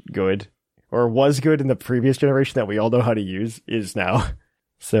good or was good in the previous generation that we all know how to use is now.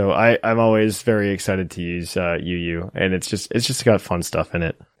 So I'm always very excited to use UU, and it's just got fun stuff in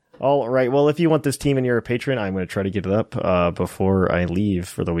it. All right, well, if you want this team and you're a patron, I'm going to try to get it up before I leave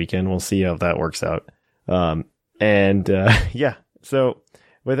for the weekend. We'll see how that works out. Yeah, so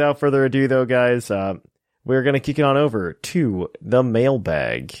without further ado, though, guys, we're going to kick it on over to the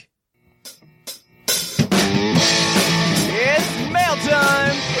mailbag. It's mail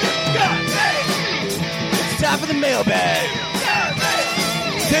time! It's time for the mailbag!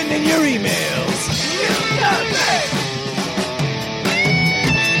 Send in your emails!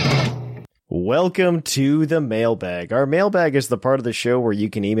 Welcome to the mailbag. Our mailbag is the part of the show where you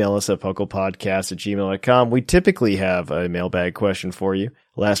can email us at pucklepodcast@gmail.com. We typically have a mailbag question for you.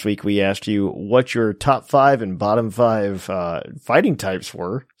 Last week we asked you what your top 5 and bottom 5 fighting types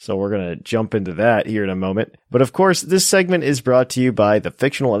were, so we're going to jump into that here in a moment. But of course, this segment is brought to you by the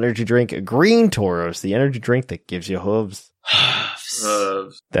fictional energy drink Green Tauros, the energy drink that gives you hooves.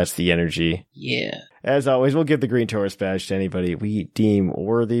 That's the energy. Yeah. As always, we'll give the Green Tauros badge to anybody we deem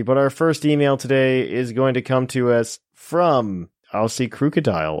worthy. But our first email today is going to come to us from Aussie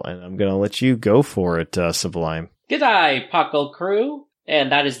Crocodile, and I'm going to let you go for it, Sublime. G'day, Puckle crew.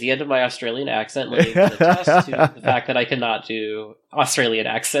 And that is the end of my Australian accent. Let me attest to the fact that I cannot do Australian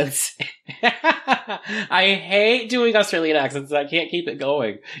accents. I hate doing Australian accents. I can't keep it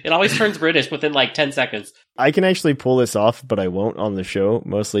going. It always turns British within like 10 seconds. I can actually pull this off, but I won't on the show,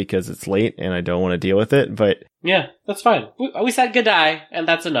 mostly because it's late and I don't want to deal with it. But yeah, that's fine. We said g'day, and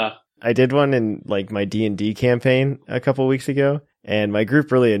that's enough. I did one in like my D&D campaign a couple weeks ago, and my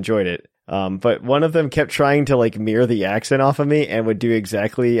group really enjoyed it. But one of them kept trying to like mirror the accent off of me and would do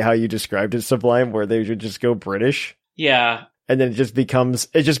exactly how you described it, Sublime, where they would just go British. Yeah. And then it just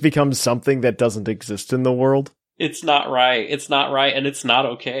becomes something that doesn't exist in the world. It's not right. It's not right, and it's not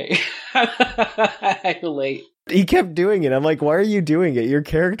okay. I relate. He kept doing it. I'm like, why are you doing it? Your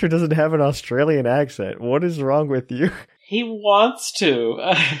character doesn't have an Australian accent. What is wrong with you? He wants to.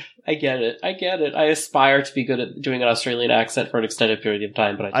 I get it. I aspire to be good at doing an Australian accent for an extended period of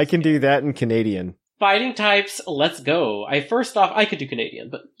time, but I can do that in Canadian. Fighting types, let's go. I could do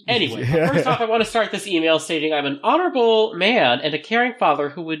Canadian, but anyway. First off, I want to start this email stating I'm an honorable man and a caring father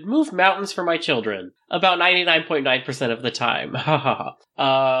who would move mountains for my children. About 99.9% of the time.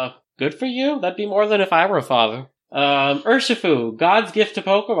 Good for you. That'd be more than if I were a father. Urshifu, God's gift to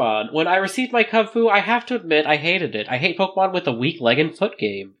Pokemon. When I received my Cubfu, I have to admit I hated it. I hate Pokemon with a weak leg and foot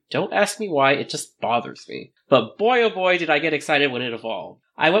game. Don't ask me why, it just bothers me. But boy oh boy did I get excited when it evolved.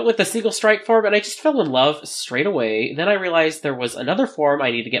 I went with the single strike form and I just fell in love straight away. Then I realized there was another form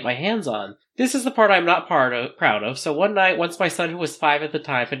I need to get my hands on. This is the part I'm not proud of, so one night, once my son, who was 5 at the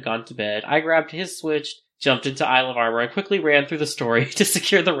time, had gone to bed, I grabbed his Switch, jumped into Isle of Armor, and quickly ran through the story to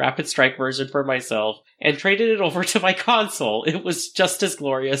secure the Rapid Strike version for myself, and traded it over to my console. It was just as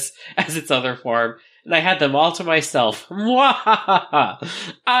glorious as its other form, and I had them all to myself. Mwahaha!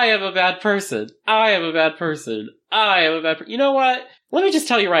 I am a bad person. I am a bad person. I am a bad person. You know what? Let me just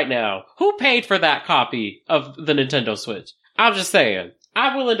tell you right now, who paid for that copy of the Nintendo Switch? I'm just saying.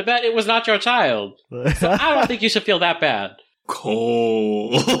 I'm willing to bet it was not your child. So I don't think you should feel that bad.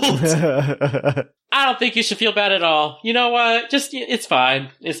 Cold. I don't think you should feel bad at all. You know what? Just, it's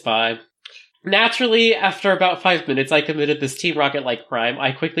fine. It's fine. Naturally, after about 5 minutes, I committed this Team Rocket-like crime.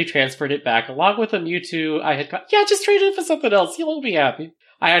 I quickly transferred it back, along with a Mewtwo I had caught. Yeah, just trade it for something else. He'll be happy.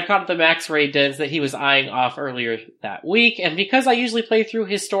 I had caught the Max Raid dens that he was eyeing off earlier that week, and because I usually play through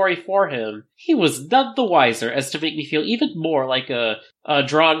his story for him, he was none the wiser as to make me feel even more like a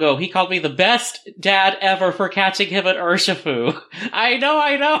Drongo. He called me the best dad ever for catching him at Urshifu. I know,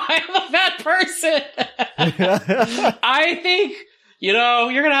 I'm a bad person. I think, you know,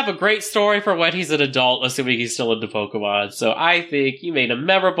 you're gonna have a great story for when he's an adult, assuming he's still into Pokemon, so I think you made a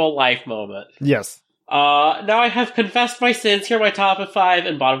memorable life moment. Yes. Now I have confessed my sins. Here are my top 5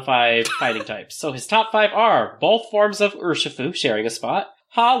 and bottom 5 fighting types. So his top 5 are both forms of Urshifu, sharing a spot,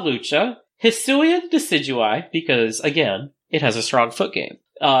 Hawlucha, Hisuian Decidueye, because, again, it has a strong foot game,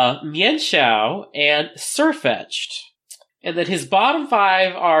 Mienshao, and Sirfetch'd. And then his bottom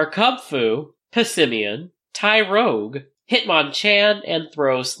 5 are Cubfu, Passimian, Tyrogue, Hitmonchan, and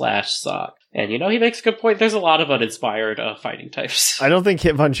Throw/Sock. And, you know, he makes a good point. There's a lot of uninspired fighting types. I don't think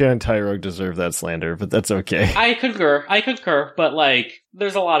Hitmonchan and Tyrogue deserve that slander, but that's okay. I concur, but, like,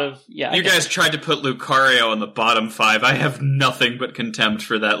 there's a lot of, yeah. You guys tried to put Lucario in the bottom 5. I have nothing but contempt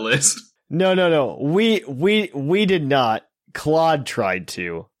for that list. No. We did not. Claude tried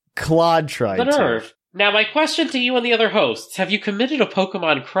to. The nerve. Now, my question to you and the other hosts, have you committed a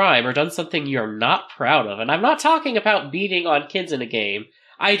Pokemon crime or done something you're not proud of? And I'm not talking about beating on kids in a game.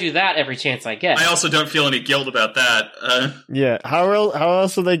 I do that every chance I get. I also don't feel any guilt about that. Yeah, how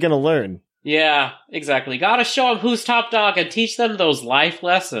else are they gonna learn? Yeah, exactly. Gotta show them who's top dog and teach them those life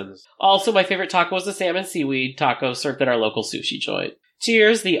lessons. Also, my favorite taco is the salmon seaweed taco served at our local sushi joint.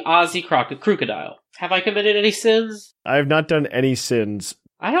 Cheers, the Aussie crocodile. Have I committed any sins? I have not done any sins.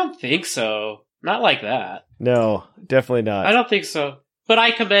 I don't think so. Not like that. No, definitely not. I don't think so. But I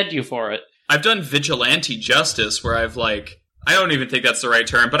commend you for it. I've done vigilante justice where I've, like, I don't even think that's the right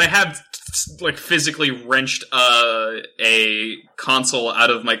term, but I have, like, physically wrenched a console out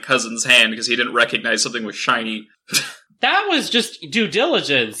of my cousin's hand because he didn't recognize something was shiny. That was just due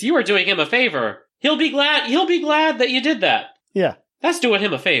diligence. You were doing him a favor. He'll be glad that you did that. Yeah. That's doing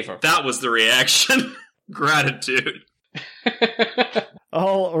him a favor. That was the reaction. Gratitude.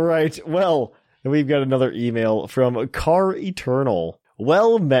 All right. Well, we've got another email from Car Eternal.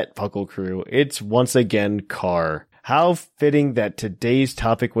 Well met, Puckle Crew. It's once again Car. How fitting that today's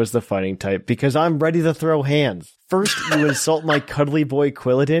topic was the fighting type, because I'm ready to throw hands. First, you insult my cuddly boy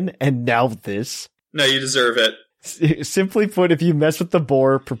Quilladin, and now this. No, you deserve it. Simply put, if you mess with the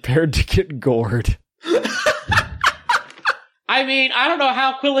boar, prepare to get gored. I mean, I don't know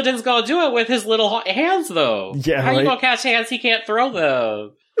how Quilladin's gonna do it with his little hands, though. Yeah, how right? you gonna catch hands he can't throw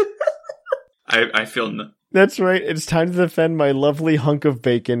them? I feel That's right. It's time to defend my lovely hunk of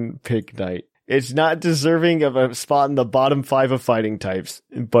bacon, Pig Knight. It's not deserving of a spot in the bottom 5 of fighting types,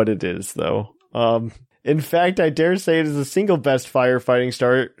 but it is, though. In fact, I dare say it is the single best firefighting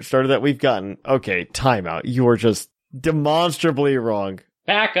starter that we've gotten. Okay, timeout. You are just demonstrably wrong.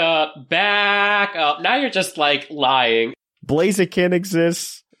 Back up. Now you're just, like, lying. Blaziken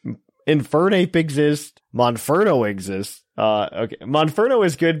exists. Infernape exists. Monferno exists. Okay. Monferno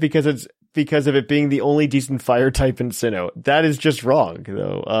is good because of it being the only decent fire type in Sinnoh. That is just wrong,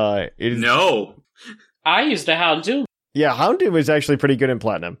 though. No. I used a Houndoom. Yeah, Houndoom is actually pretty good in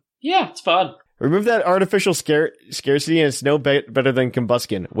Platinum. Yeah, it's fun. Remove that artificial scarcity and it's no better than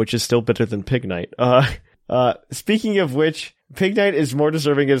Combuskin, which is still better than Pig Knight. Speaking of which, Pig Knight is more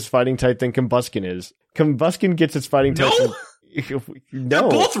deserving as fighting type than Combuskin is. Combuskin gets its fighting type. No. They're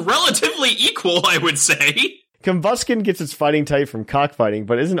both relatively equal, I would say. Combuskin gets its fighting type from cockfighting,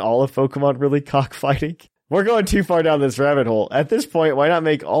 but isn't all of Pokemon really cockfighting? We're going too far down this rabbit hole. At this point, why not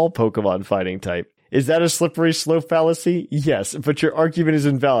make all Pokemon fighting type? Is that a slippery slope fallacy? Yes, but your argument is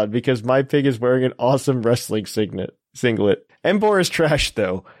invalid because my pig is wearing an awesome wrestling singlet. Embor is trash,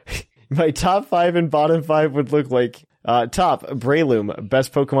 though. My top 5 and bottom 5 would look like... top, Breloom,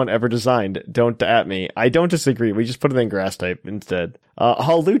 best Pokemon ever designed. Don't at me. I don't disagree. We just put it in grass type instead.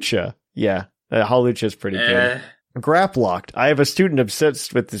 Hawlucha. Yeah, Hawlucha is pretty good. Graplocked. I have a student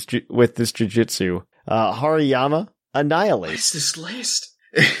obsessed with this jujitsu. Hariyama. Annihilate. What is this list?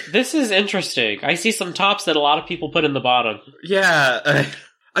 This is interesting. I see some tops that a lot of people put in the bottom. Yeah,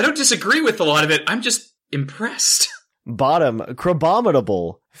 I don't disagree with a lot of it. I'm just impressed. Bottom,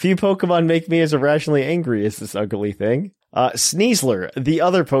 Crabominable. Few Pokemon make me as irrationally angry as this ugly thing. Sneasler, the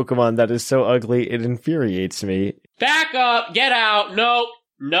other Pokemon that is so ugly it infuriates me. Back up, get out,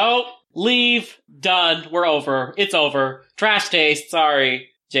 nope, leave, done, we're over, it's over. Trash taste, sorry.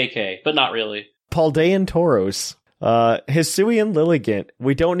 JK, but not really. Paldean Tauros. Hisuian Lilligant.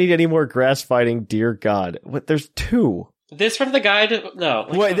 We don't need any more grass fighting, dear God. What? There's 2. This from the guy no.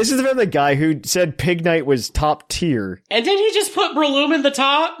 Wait, this is from the guy who said Pignite was top tier. And did he just put Breloom in the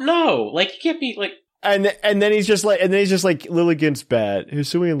top? No. Like, you can't be, like... And then he's just like, Lilligant's bad.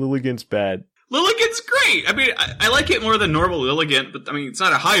 Hisuian Lilligant's bad. Lilligant's great! I mean, I like it more than normal Lilligant, but I mean, it's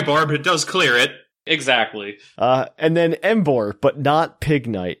not a high bar, but it does clear it. Exactly. And then Embor, but not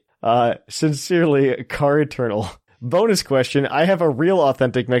Pignite. Sincerely, Car Eternal. Bonus question, I have a real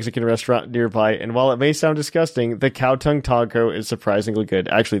authentic Mexican restaurant nearby, and while it may sound disgusting, the cow tongue taco is surprisingly good.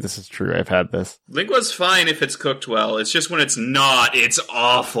 Actually, this is true, I've had this. Lingua's fine if it's cooked well, it's just when it's not, it's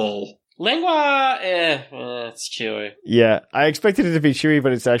awful. Lingua, it's chewy. Yeah, I expected it to be chewy,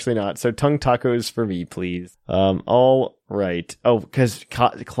 but it's actually not, so tongue tacos for me, please. All right. Oh, because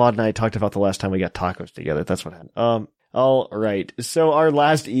Claude and I talked about the last time we got tacos together, that's what happened. All right. So our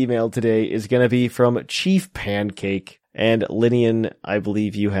last email today is going to be from Chief Pancake. And Lynian, I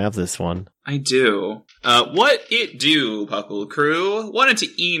believe you have this one. I do. What it do, Puckle Crew? Wanted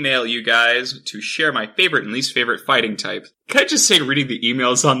to email you guys to share my favorite and least favorite fighting type. Can I just say reading the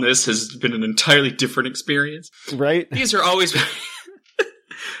emails on this has been an entirely different experience? Right? These are always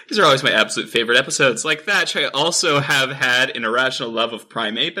my absolute favorite episodes. Like that, I also have had an irrational love of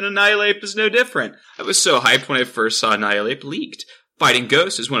Primeape, and Annihilate is no different. I was so hyped when I first saw Annihilate leaked. Fighting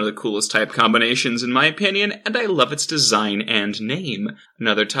Ghost is one of the coolest type combinations in my opinion, and I love its design and name.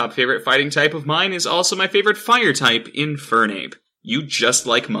 Another top favorite fighting type of mine is also my favorite fire type, Infernape. You just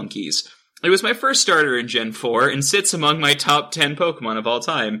like monkeys. It was my first starter in Gen 4, and sits among my top 10 Pokemon of all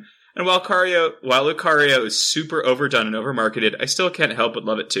time. And while Lucario is super overdone and overmarketed, I still can't help but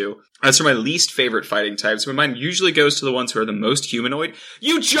love it too. As for my least favorite fighting types, my mind usually goes to the ones who are the most humanoid.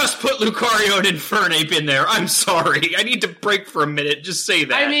 You just put Lucario and Infernape in there! I'm sorry! I need to break for a minute, just say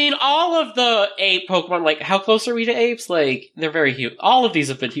that. I mean, all of the ape Pokemon, like, how close are we to apes? Like, they're very all of these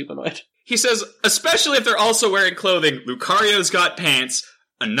have been humanoid. He says, especially if they're also wearing clothing, Lucario's got pants,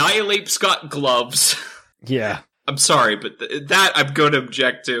 Annihilape's got gloves. Yeah. I'm sorry, but that I'm going to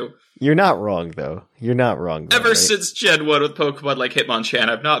object to. You're not wrong, though. Ever since Gen 1 with Pokemon like Hitmonchan,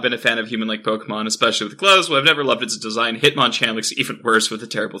 I've not been a fan of human-like Pokemon, especially with gloves, but I've never loved its design. Hitmonchan looks even worse with the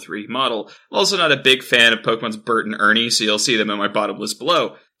terrible 3D model. I'm also not a big fan of Pokemon's Bert and Ernie, so you'll see them in my bottom list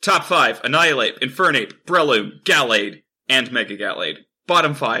below. Top 5, Annihilate, Infernape, Breloom, Gallade, and Mega Gallade.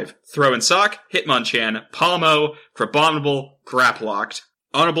 Bottom 5, Throw and Sock, Hitmonchan, Palmo, Crabominable, Graplocked.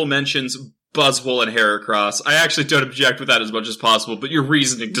 Honorable mentions, Buzzwole and Heracross. I actually don't object with that as much as possible, but your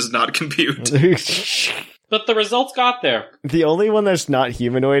reasoning does not compute. But the results got there. The only one that's not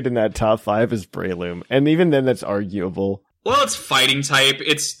humanoid in that top 5 is Breloom, and even then that's arguable. Well, it's fighting type.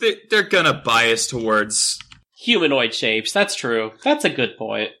 They're gonna bias towards humanoid shapes. That's true. That's a good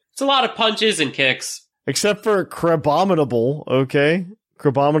point. It's a lot of punches and kicks. Except for Crabominable, okay?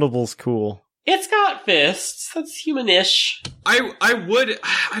 Crabominable's cool. It's got fists. That's humanish.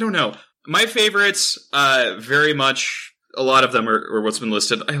 I don't know. My favorites, very much, a lot of them are what's been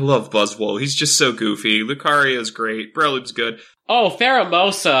listed. I love Buzzwole. He's just so goofy. Lucario's great. Breloom's good. Oh,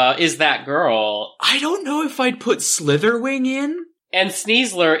 Pheromosa is that girl. I don't know if I'd put Slitherwing in. And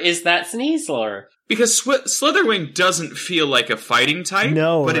Sneasler is that Sneasler. Because Slitherwing doesn't feel like a fighting type.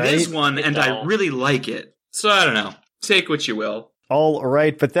 No, but right? It is one, and I really like it. So I don't know. Take what you will. All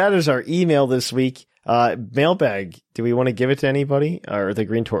right, but that is our email this week. Mailbag. Do we want to give it to anybody? Or the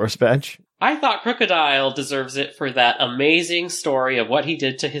Green Tauros badge? I thought Crocodile deserves it for that amazing story of what he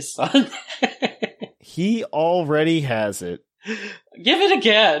did to his son. He already has it. Give it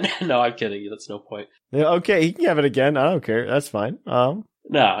again. No, I'm kidding you. That's no point. Okay, he can have it again. I don't care. That's fine. No,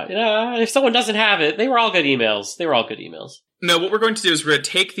 if someone doesn't have it, they were all good emails. No, what we're going to do is we're going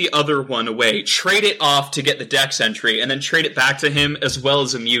to take the other one away, trade it off to get the Dex entry, and then trade it back to him as well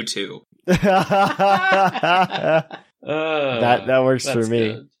as a Mewtwo. That works for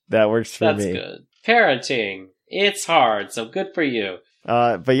me. Good. That works for me. That's good. Parenting. It's hard, so good for you.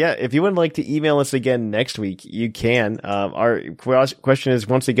 But yeah, if you would like to email us again next week, you can. Our question is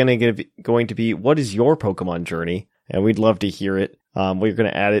once again going to be, what is your Pokemon journey? And we'd love to hear it. We're going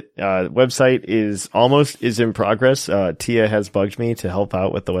to add it. Website is in progress. Tia has bugged me to help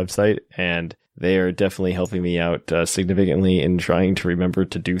out with the website, and they are definitely helping me out significantly in trying to remember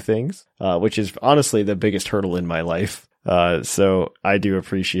to do things, which is honestly the biggest hurdle in my life. So I do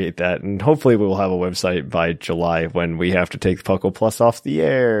appreciate that. And hopefully we will have a website by July when we have to take Puckle Plus off the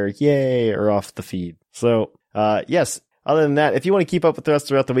air. Yay! Or off the feed. So, yes. Other than that, if you want to keep up with us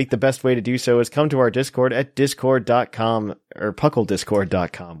throughout the week, the best way to do so is come to our Discord at discord.com or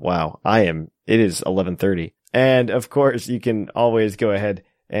pucklediscord.com. Wow. It is 11:30. And of course, you can always go ahead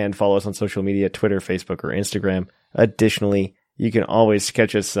and follow us on social media, Twitter, Facebook, or Instagram. Additionally, you can always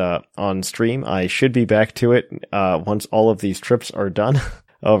catch us on stream. I should be back to it once all of these trips are done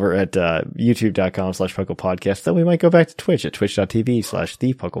over at youtube.com/PucklePodcast. Then we might go back to Twitch at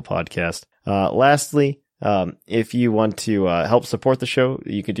twitch.tv/ThePucklePodcast. Lastly, if you want to help support the show,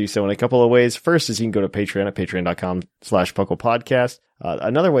 you can do so in a couple of ways. First is you can go to Patreon at patreon.com/PucklePodcast.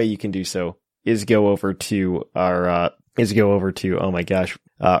 Another way you can do so is go over to our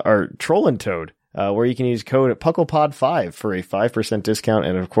Troll and Toad, where you can use code PucklePod5 for a 5% discount.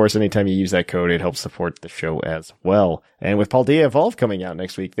 And of course, anytime you use that code, it helps support the show as well. And with Paldea Evolve coming out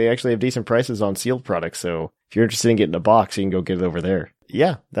next week, they actually have decent prices on sealed products. So if you're interested in getting a box, you can go get it over there.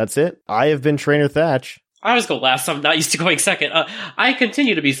 Yeah, that's it. I have been Trainer Thatch. I was going last, so I'm not used to going second. I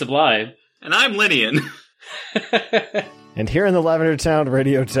continue to be Sublime. And I'm Lynian. And here in the Lavender Town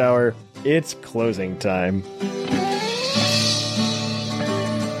Radio Tower, it's closing time.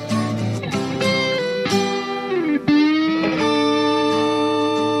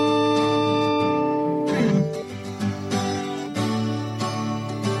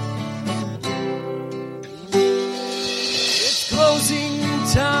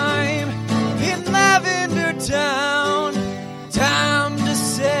 Time in Lavender Town. Time to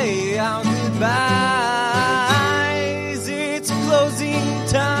say our goodbyes. It's closing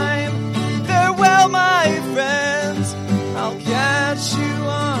time. Farewell, my friends. I'll catch you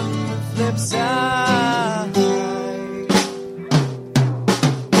on the flip side.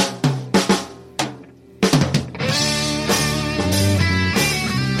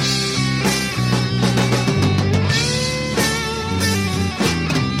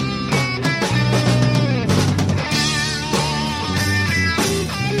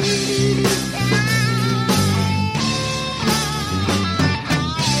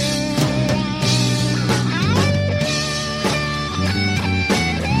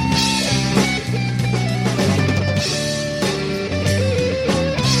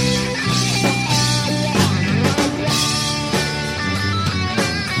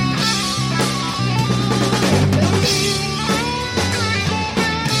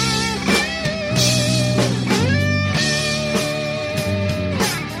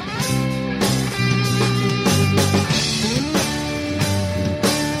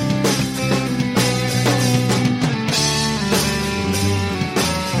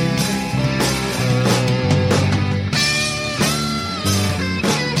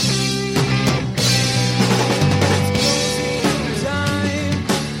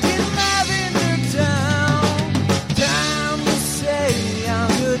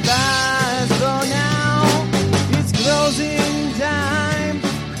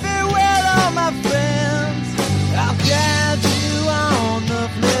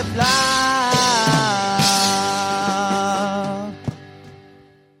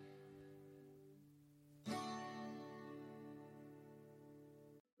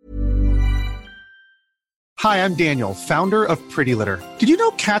 Hi, I'm Daniel, founder of Pretty Litter. Did you know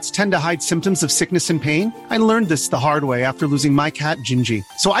cats tend to hide symptoms of sickness and pain? I learned this the hard way after losing my cat, Gingy.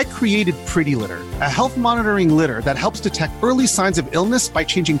 So I created Pretty Litter, a health monitoring litter that helps detect early signs of illness by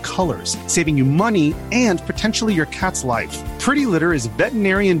changing colors, saving you money and potentially your cat's life. Pretty Litter is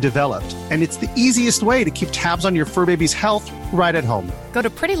veterinarian developed, and it's the easiest way to keep tabs on your fur baby's health right at home. Go to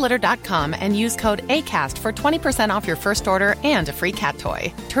prettylitter.com and use code ACAST for 20% off your first order and a free cat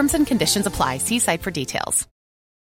toy. Terms and conditions apply. See site for details.